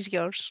the floor is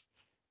yours.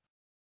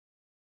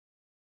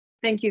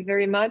 Thank you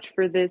very much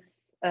for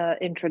this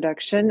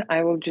introduction.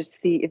 I will just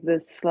see if the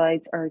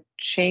slides are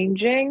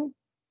changing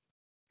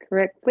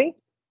correctly.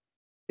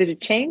 Did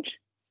it change?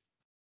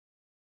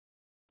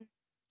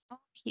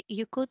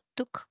 You could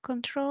take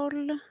control.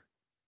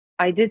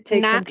 I did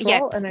take control.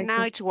 Yep, and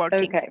now it's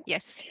working. Okay.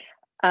 Yes.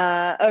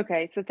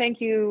 Okay, so thank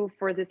you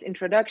for this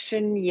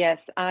introduction.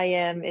 Yes, I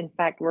am in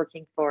fact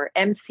working for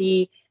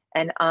MC,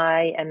 and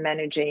I am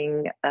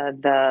managing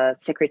the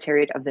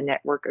Secretariat of the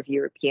Network of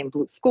European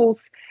Blue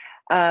Schools,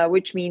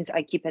 which means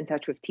I keep in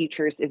touch with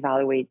teachers,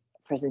 evaluate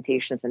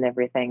presentations and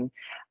everything.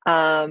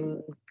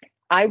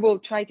 I will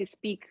try to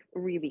speak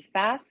really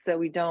fast so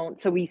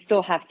we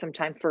still have some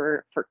time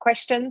for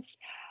questions.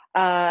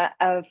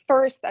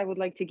 First, I would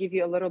like to give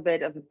you a little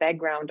bit of a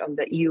background on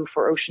the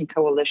EU4Ocean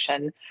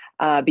Coalition,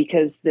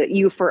 because the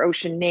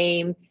EU4Ocean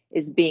name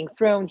is being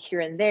thrown here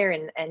and there,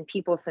 and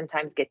people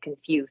sometimes get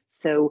confused.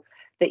 So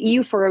the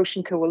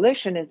EU4Ocean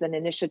Coalition is an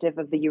initiative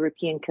of the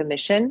European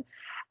Commission,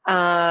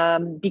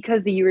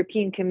 because the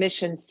European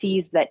Commission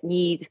sees that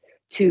need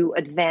to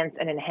advance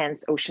and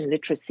enhance ocean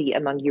literacy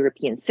among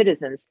European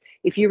citizens.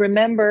 If you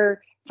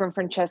remember from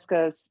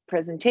Francesca's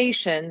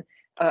presentation,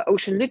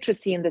 ocean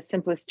literacy in the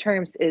simplest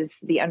terms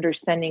is the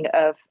understanding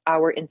of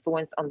our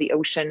influence on the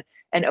ocean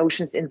and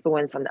ocean's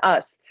influence on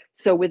us.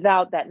 So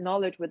without that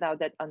knowledge, without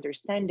that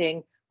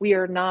understanding, we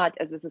are not,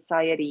 as a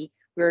society,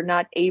 we're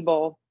not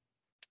able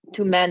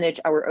to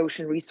manage our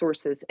ocean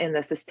resources in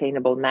a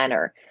sustainable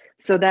manner.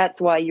 So that's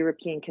why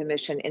European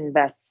Commission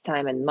invests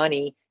time and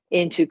money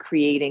into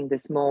creating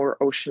this more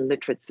ocean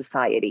literate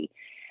society.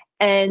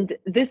 And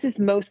this is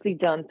mostly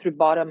done through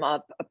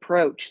bottom-up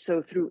approach.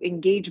 So through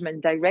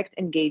engagement, direct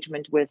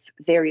engagement with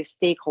various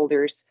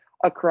stakeholders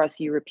across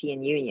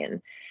European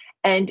Union.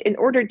 And in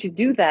order to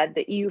do that,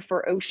 the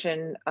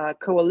EU4Ocean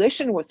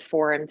Coalition was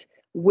formed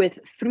with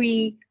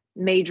three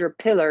major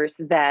pillars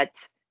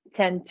that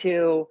tend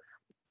to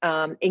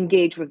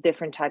engage with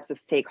different types of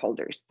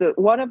stakeholders.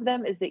 One of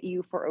them is the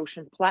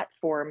EU4Ocean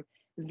platform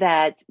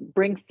that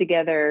brings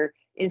together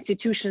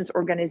institutions,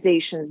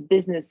 organizations,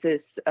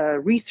 businesses,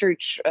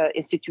 research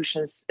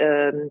institutions,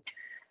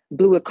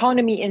 blue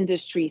economy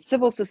industry,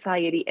 civil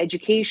society,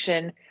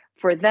 education,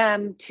 for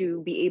them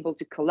to be able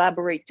to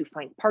collaborate, to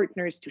find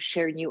partners, to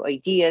share new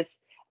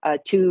ideas,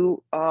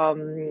 to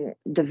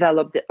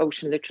develop the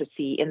ocean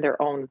literacy in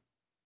their own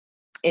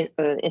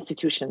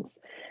institutions.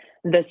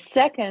 The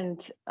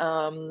second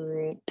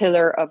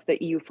pillar of the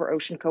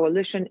EU4Ocean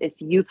Coalition is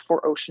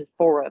Youth4Ocean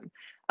Forum,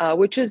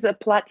 which is a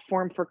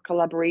platform for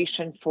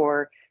collaboration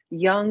for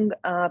young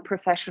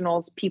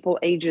professionals, people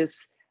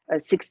ages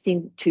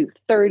 16 to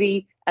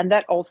 30. And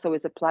that also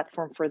is a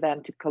platform for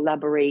them to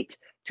collaborate,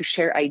 to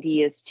share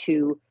ideas,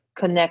 to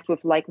connect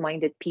with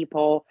like-minded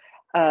people,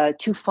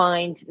 to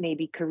find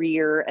maybe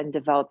career and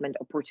development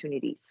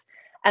opportunities.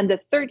 And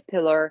the third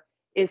pillar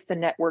is the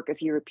network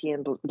of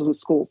European Blue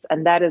Schools.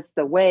 And that is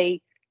the way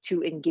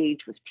to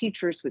engage with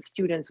teachers, with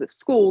students, with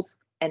schools,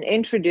 and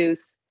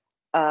introduce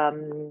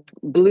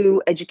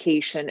blue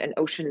education and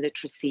ocean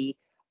literacy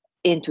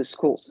into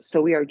schools.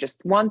 So we are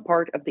just one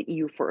part of the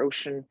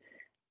EU4Ocean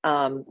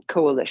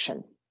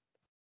coalition.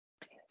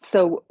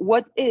 So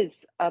what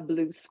is a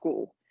blue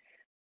school?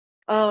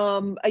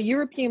 A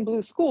European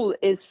blue school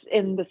is,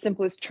 in the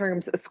simplest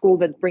terms, a school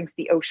that brings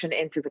the ocean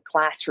into the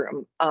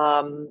classroom.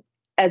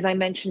 As I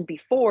mentioned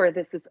before,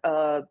 this is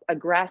a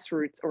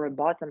grassroots or a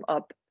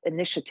bottom-up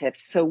initiative.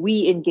 So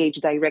we engage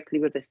directly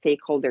with the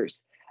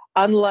stakeholders.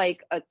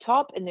 Unlike a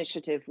top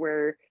initiative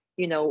where,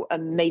 you know,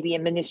 maybe a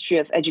Ministry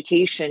of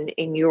Education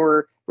in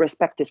your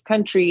respective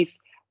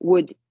countries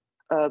would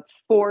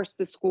force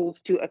the schools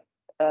to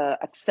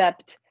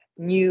accept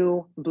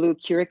new blue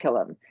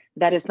curriculum.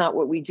 That is not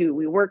what we do.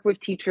 We work with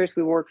teachers,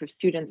 we work with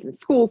students in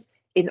schools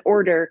in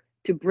order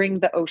to bring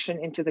the ocean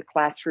into the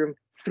classroom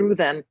through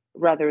them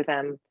rather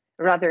than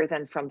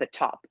from the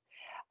top.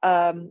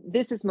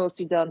 This is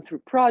mostly done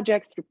through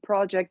projects, through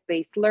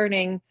project-based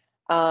learning,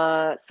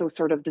 so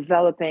sort of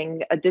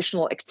developing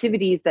additional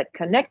activities that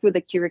connect with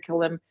the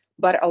curriculum,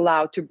 but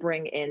allow to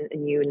bring in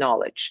new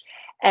knowledge.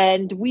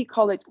 And we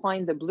call it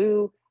Find the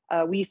Blue.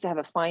 We used to have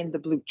a Find the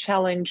Blue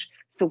challenge.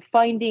 So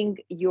finding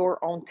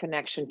your own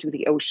connection to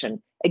the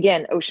ocean.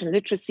 Again, ocean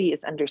literacy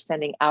is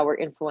understanding our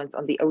influence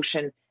on the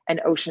ocean and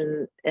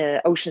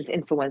ocean's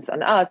influence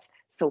on us.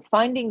 So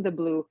finding the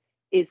blue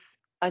is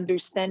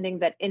understanding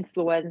that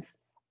influence,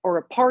 or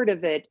a part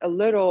of it, a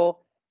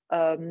little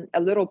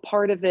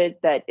part of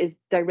it that is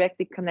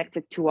directly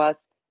connected to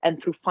us.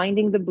 And through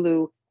finding the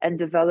blue and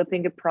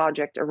developing a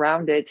project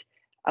around it,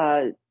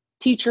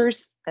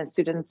 teachers and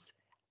students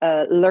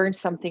learn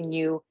something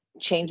new,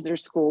 change their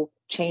school,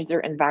 change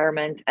their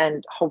environment,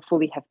 and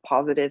hopefully have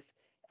positive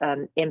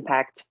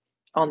impact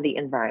on the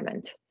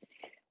environment.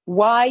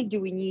 Why do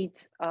we need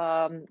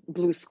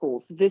blue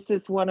schools? This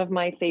is one of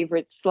my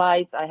favorite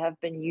slides. I have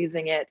been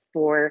using it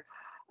for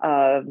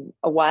a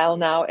while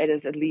now. It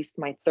is at least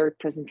my third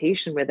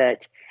presentation with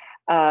it,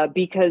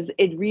 because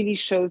it really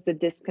shows the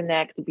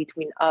disconnect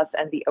between us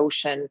and the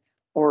ocean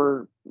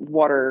or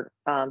water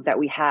that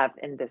we have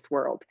in this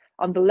world.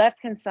 On the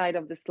left-hand side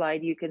of the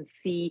slide, you can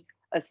see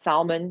a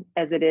salmon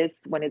as it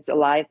is when it's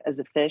alive as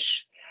a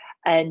fish,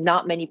 and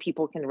not many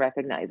people can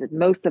recognize it.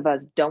 Most of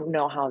us don't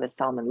know how the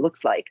salmon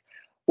looks like.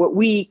 What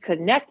we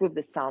connect with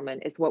the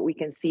salmon is what we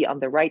can see on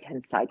the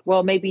right-hand side.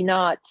 Well, maybe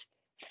not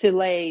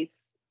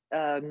fillets,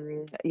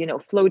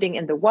 floating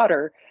in the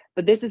water,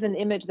 but this is an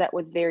image that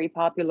was very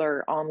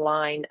popular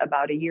online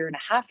about 1.5 years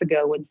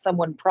ago when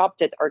someone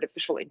prompted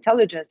artificial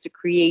intelligence to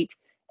create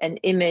an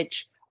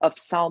image of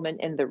salmon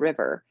in the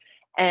river.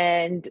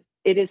 And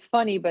it is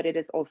funny, but it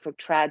is also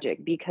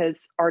tragic,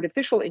 because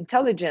artificial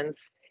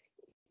intelligence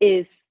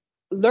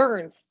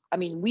learns. I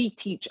mean, we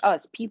teach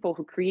us, people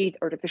who create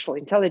artificial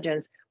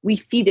intelligence, we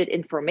feed it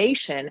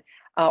information,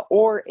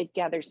 or it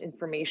gathers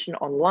information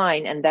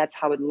online, and that's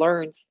how it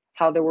learns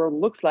how the world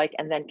looks like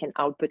and then can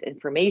output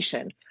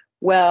information.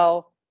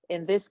 Well,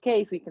 in this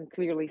case, we can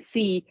clearly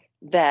see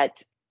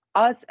that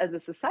us as a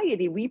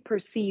society, we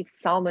perceive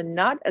salmon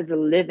not as a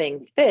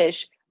living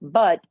fish,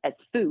 but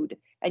as food.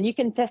 And you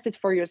can test it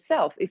for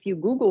yourself. If you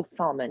Google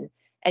salmon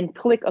and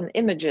click on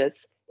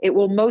images, it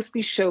will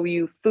mostly show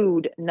you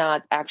food,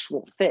 not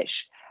actual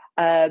fish.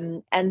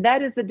 And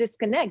that is a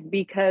disconnect,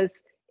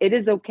 because it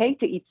is okay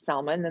to eat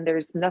salmon and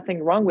there's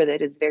nothing wrong with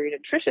it. It's very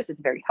nutritious,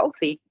 it's very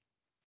healthy.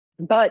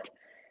 But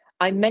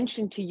I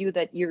mentioned to you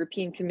that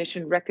European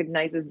Commission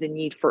recognizes the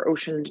need for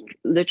ocean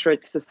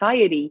literate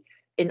society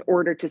in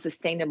order to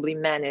sustainably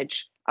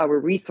manage our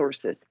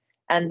resources.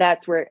 And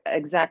that's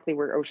exactly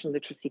where ocean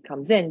literacy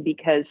comes in,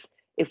 because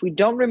if we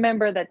don't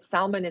remember that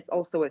salmon is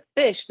also a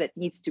fish that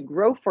needs to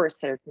grow for a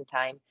certain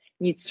time,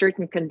 needs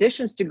certain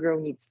conditions to grow,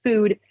 needs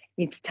food,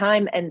 needs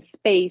time and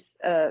space,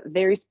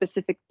 very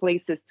specific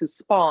places to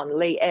spawn,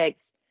 lay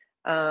eggs,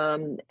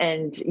 and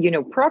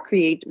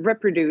procreate,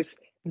 reproduce,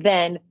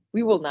 then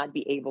we will not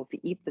be able to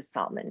eat the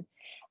salmon.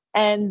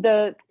 And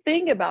the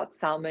thing about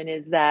salmon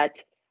is that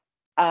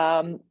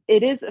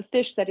It is a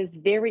fish that is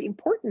very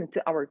important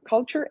to our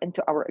culture and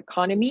to our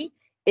economy.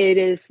 It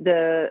is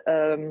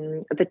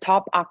the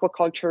top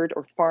aquacultured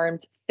or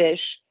farmed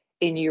fish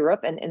in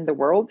Europe and in the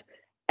world.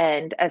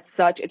 And as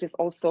such, it is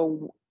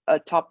also a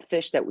top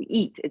fish that we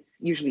eat. It's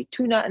usually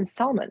tuna and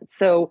salmon.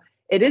 So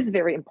it is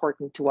very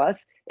important to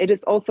us. It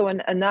is also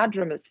an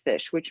anadromous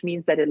fish, which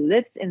means that it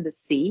lives in the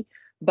sea,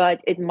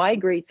 but it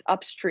migrates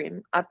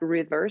upstream, up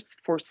rivers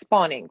for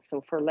spawning,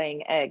 so for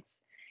laying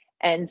eggs.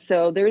 And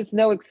so there's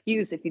no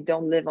excuse if you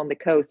don't live on the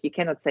coast. You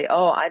cannot say,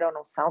 oh, I don't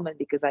know salmon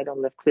because I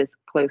don't live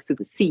close to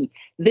the sea.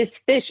 This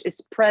fish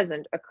is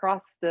present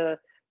across the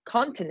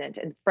continent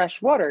in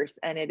fresh waters,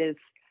 and it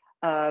is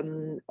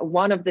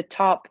one of the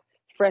top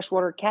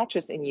freshwater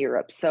catches in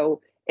Europe.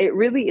 So it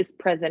really is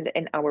present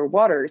in our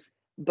waters,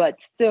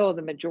 but still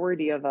the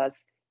majority of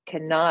us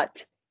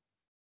cannot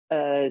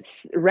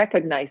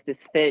recognize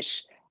this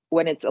fish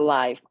when it's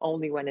alive,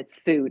 only when it's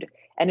food.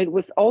 And it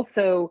was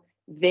also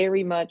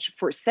very much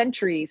for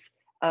centuries,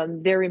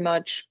 very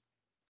much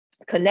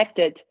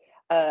connected.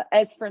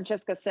 As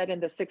Francesca said in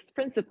the sixth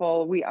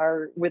principle, we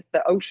are with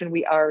the ocean,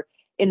 we are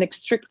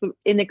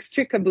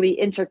inextricably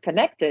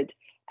interconnected.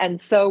 And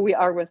so we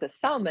are with the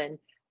salmon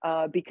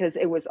because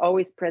it was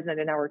always present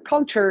in our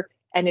culture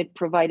and it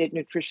provided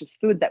nutritious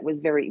food that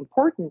was very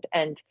important.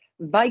 And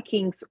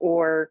Vikings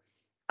or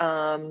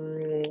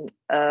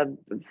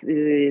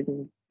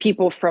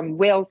people from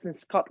Wales and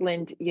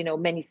Scotland,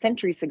 many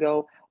centuries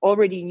ago,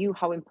 already knew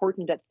how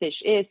important that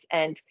fish is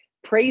and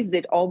praised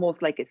it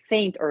almost like a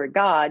saint or a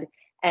god.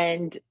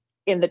 And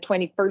in the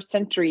 21st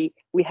century,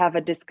 we have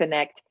a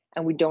disconnect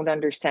and we don't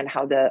understand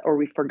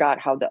we forgot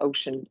how the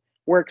ocean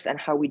works and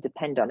how we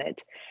depend on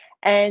it.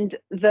 And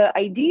the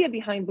idea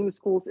behind Blue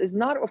Schools is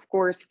not, of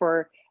course,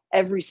 for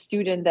every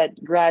student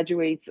that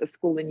graduates a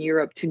school in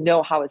Europe to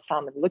know how a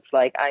salmon looks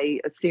like. I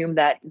assume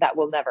that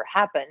will never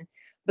happen.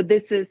 But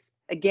this is,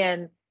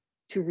 again,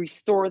 to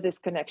restore this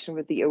connection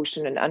with the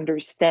ocean and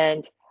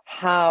understand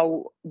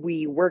how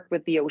we work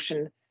with the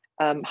ocean,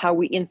 how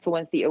we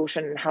influence the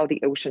ocean, and how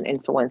the ocean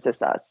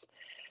influences us.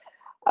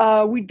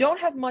 We don't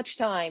have much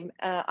time.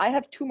 I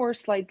have 2 more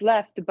slides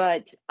left,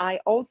 but I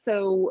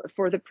also,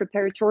 for the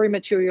preparatory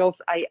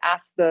materials, I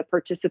asked the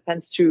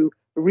participants to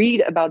read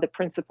about the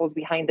principles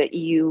behind the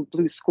EU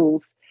Blue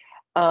Schools,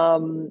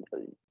 the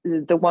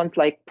ones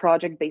like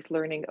project-based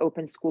learning,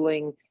 open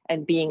schooling,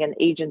 and being an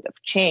agent of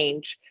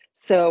change.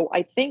 So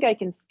I think I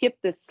can skip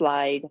this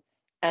slide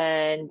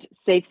and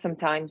save some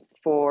time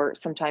for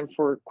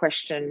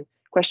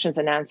questions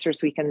and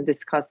answers. We can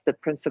discuss the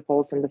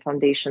principles and the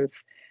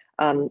foundations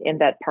in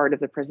that part of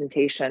the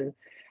presentation.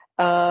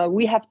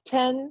 We have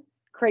 10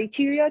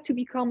 criteria to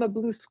become a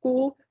Blue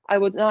School. I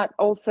would not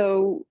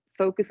also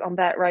focus on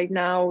that right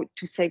now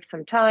to save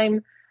some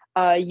time.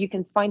 You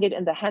can find it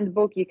in the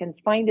handbook. You can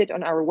find it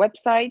on our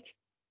website.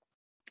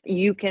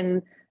 You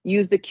can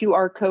use the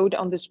QR code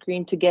on the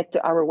screen to get to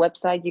our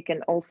website. You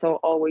can also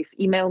always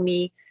email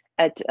me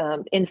at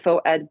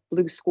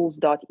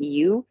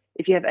info@blueschools.eu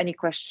if you have any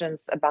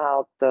questions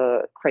about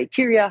the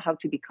criteria, how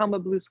to become a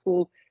Blue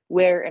School,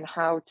 where and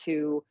how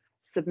to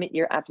submit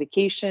your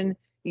application.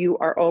 You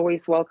are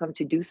always welcome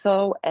to do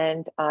so,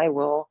 and I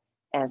will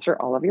answer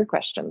all of your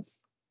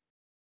questions.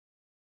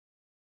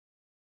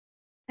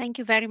 Thank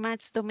you very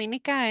much,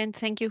 Dominika, and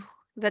thank you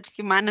that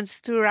you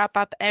managed to wrap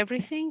up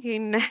everything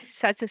in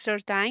such a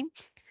short time.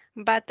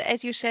 But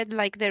as you said,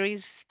 there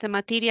is the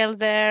material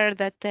there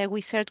that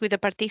we shared with the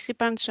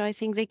participants, so I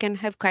think they can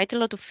have quite a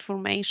lot of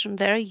information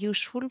there,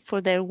 useful for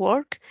their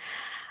work.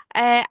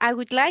 I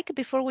would like,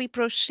 before we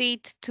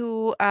proceed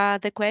to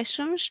the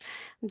questions,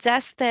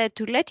 just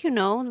to let you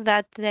know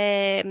that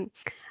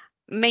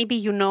maybe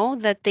you know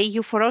that the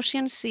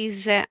EU4Oceans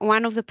is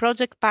one of the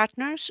project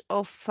partners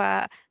of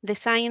the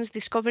Science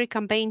Discovery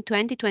Campaign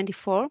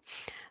 2024.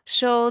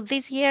 So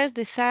this year's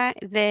the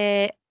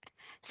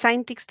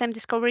Scientix STEM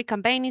Discovery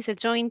Campaign is a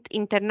joint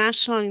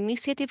international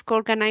initiative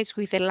co-organized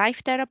with the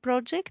LifeTerra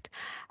project,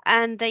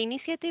 and the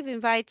initiative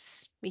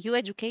invites EU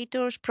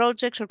educators,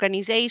 projects,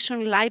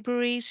 organizations,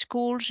 libraries,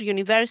 schools,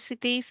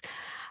 universities,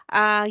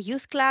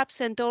 youth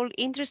clubs, and all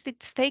interested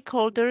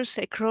stakeholders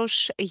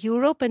across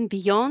Europe and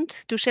beyond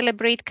to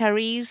celebrate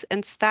careers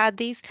and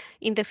studies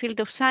in the field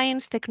of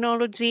science,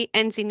 technology,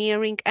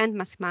 engineering, and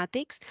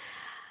mathematics.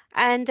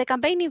 And the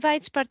campaign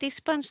invites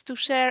participants to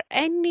share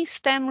any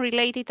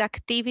STEM-related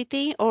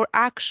activity or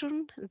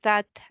action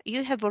that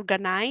you have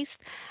organized,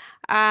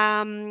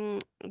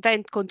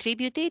 then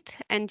contributed,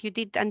 and you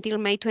did until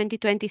May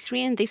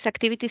 2023. And these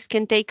activities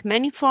can take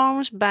many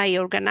forms: by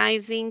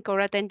organizing or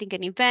attending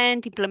an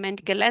event,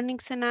 implementing a learning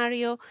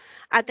scenario,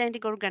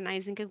 attending,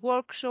 organizing a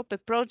workshop, a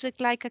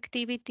project-like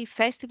activity,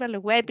 festival, a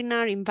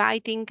webinar,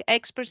 inviting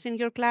experts in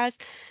your class.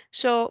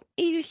 So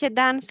if you had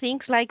done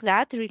things like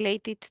that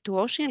related to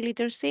ocean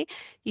literacy,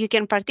 you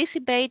can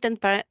participate and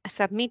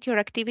submit your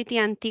activity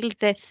until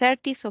the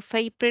 30th of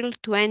April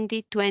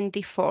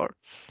 2024.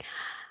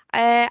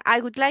 I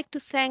would like to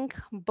thank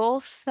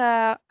both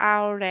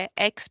our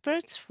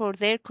experts for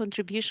their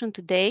contribution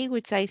today,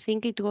 which I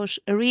think it was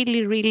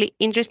really, really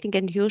interesting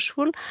and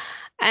useful.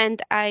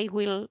 And I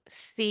will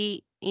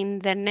see in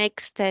the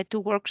next two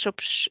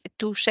workshops,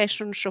 two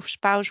sessions of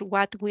SPOW,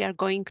 what we are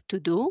going to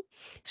do.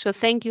 So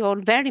thank you all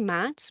very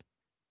much.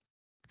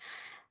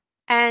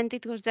 And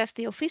it was just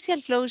the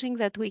official closing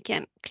that we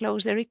can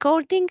close the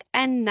recording.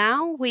 And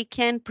now we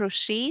can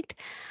proceed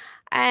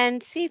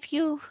and see if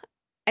you,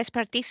 as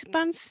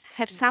participants,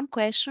 have some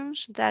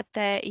questions that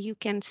you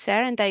can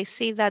share. And I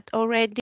see that already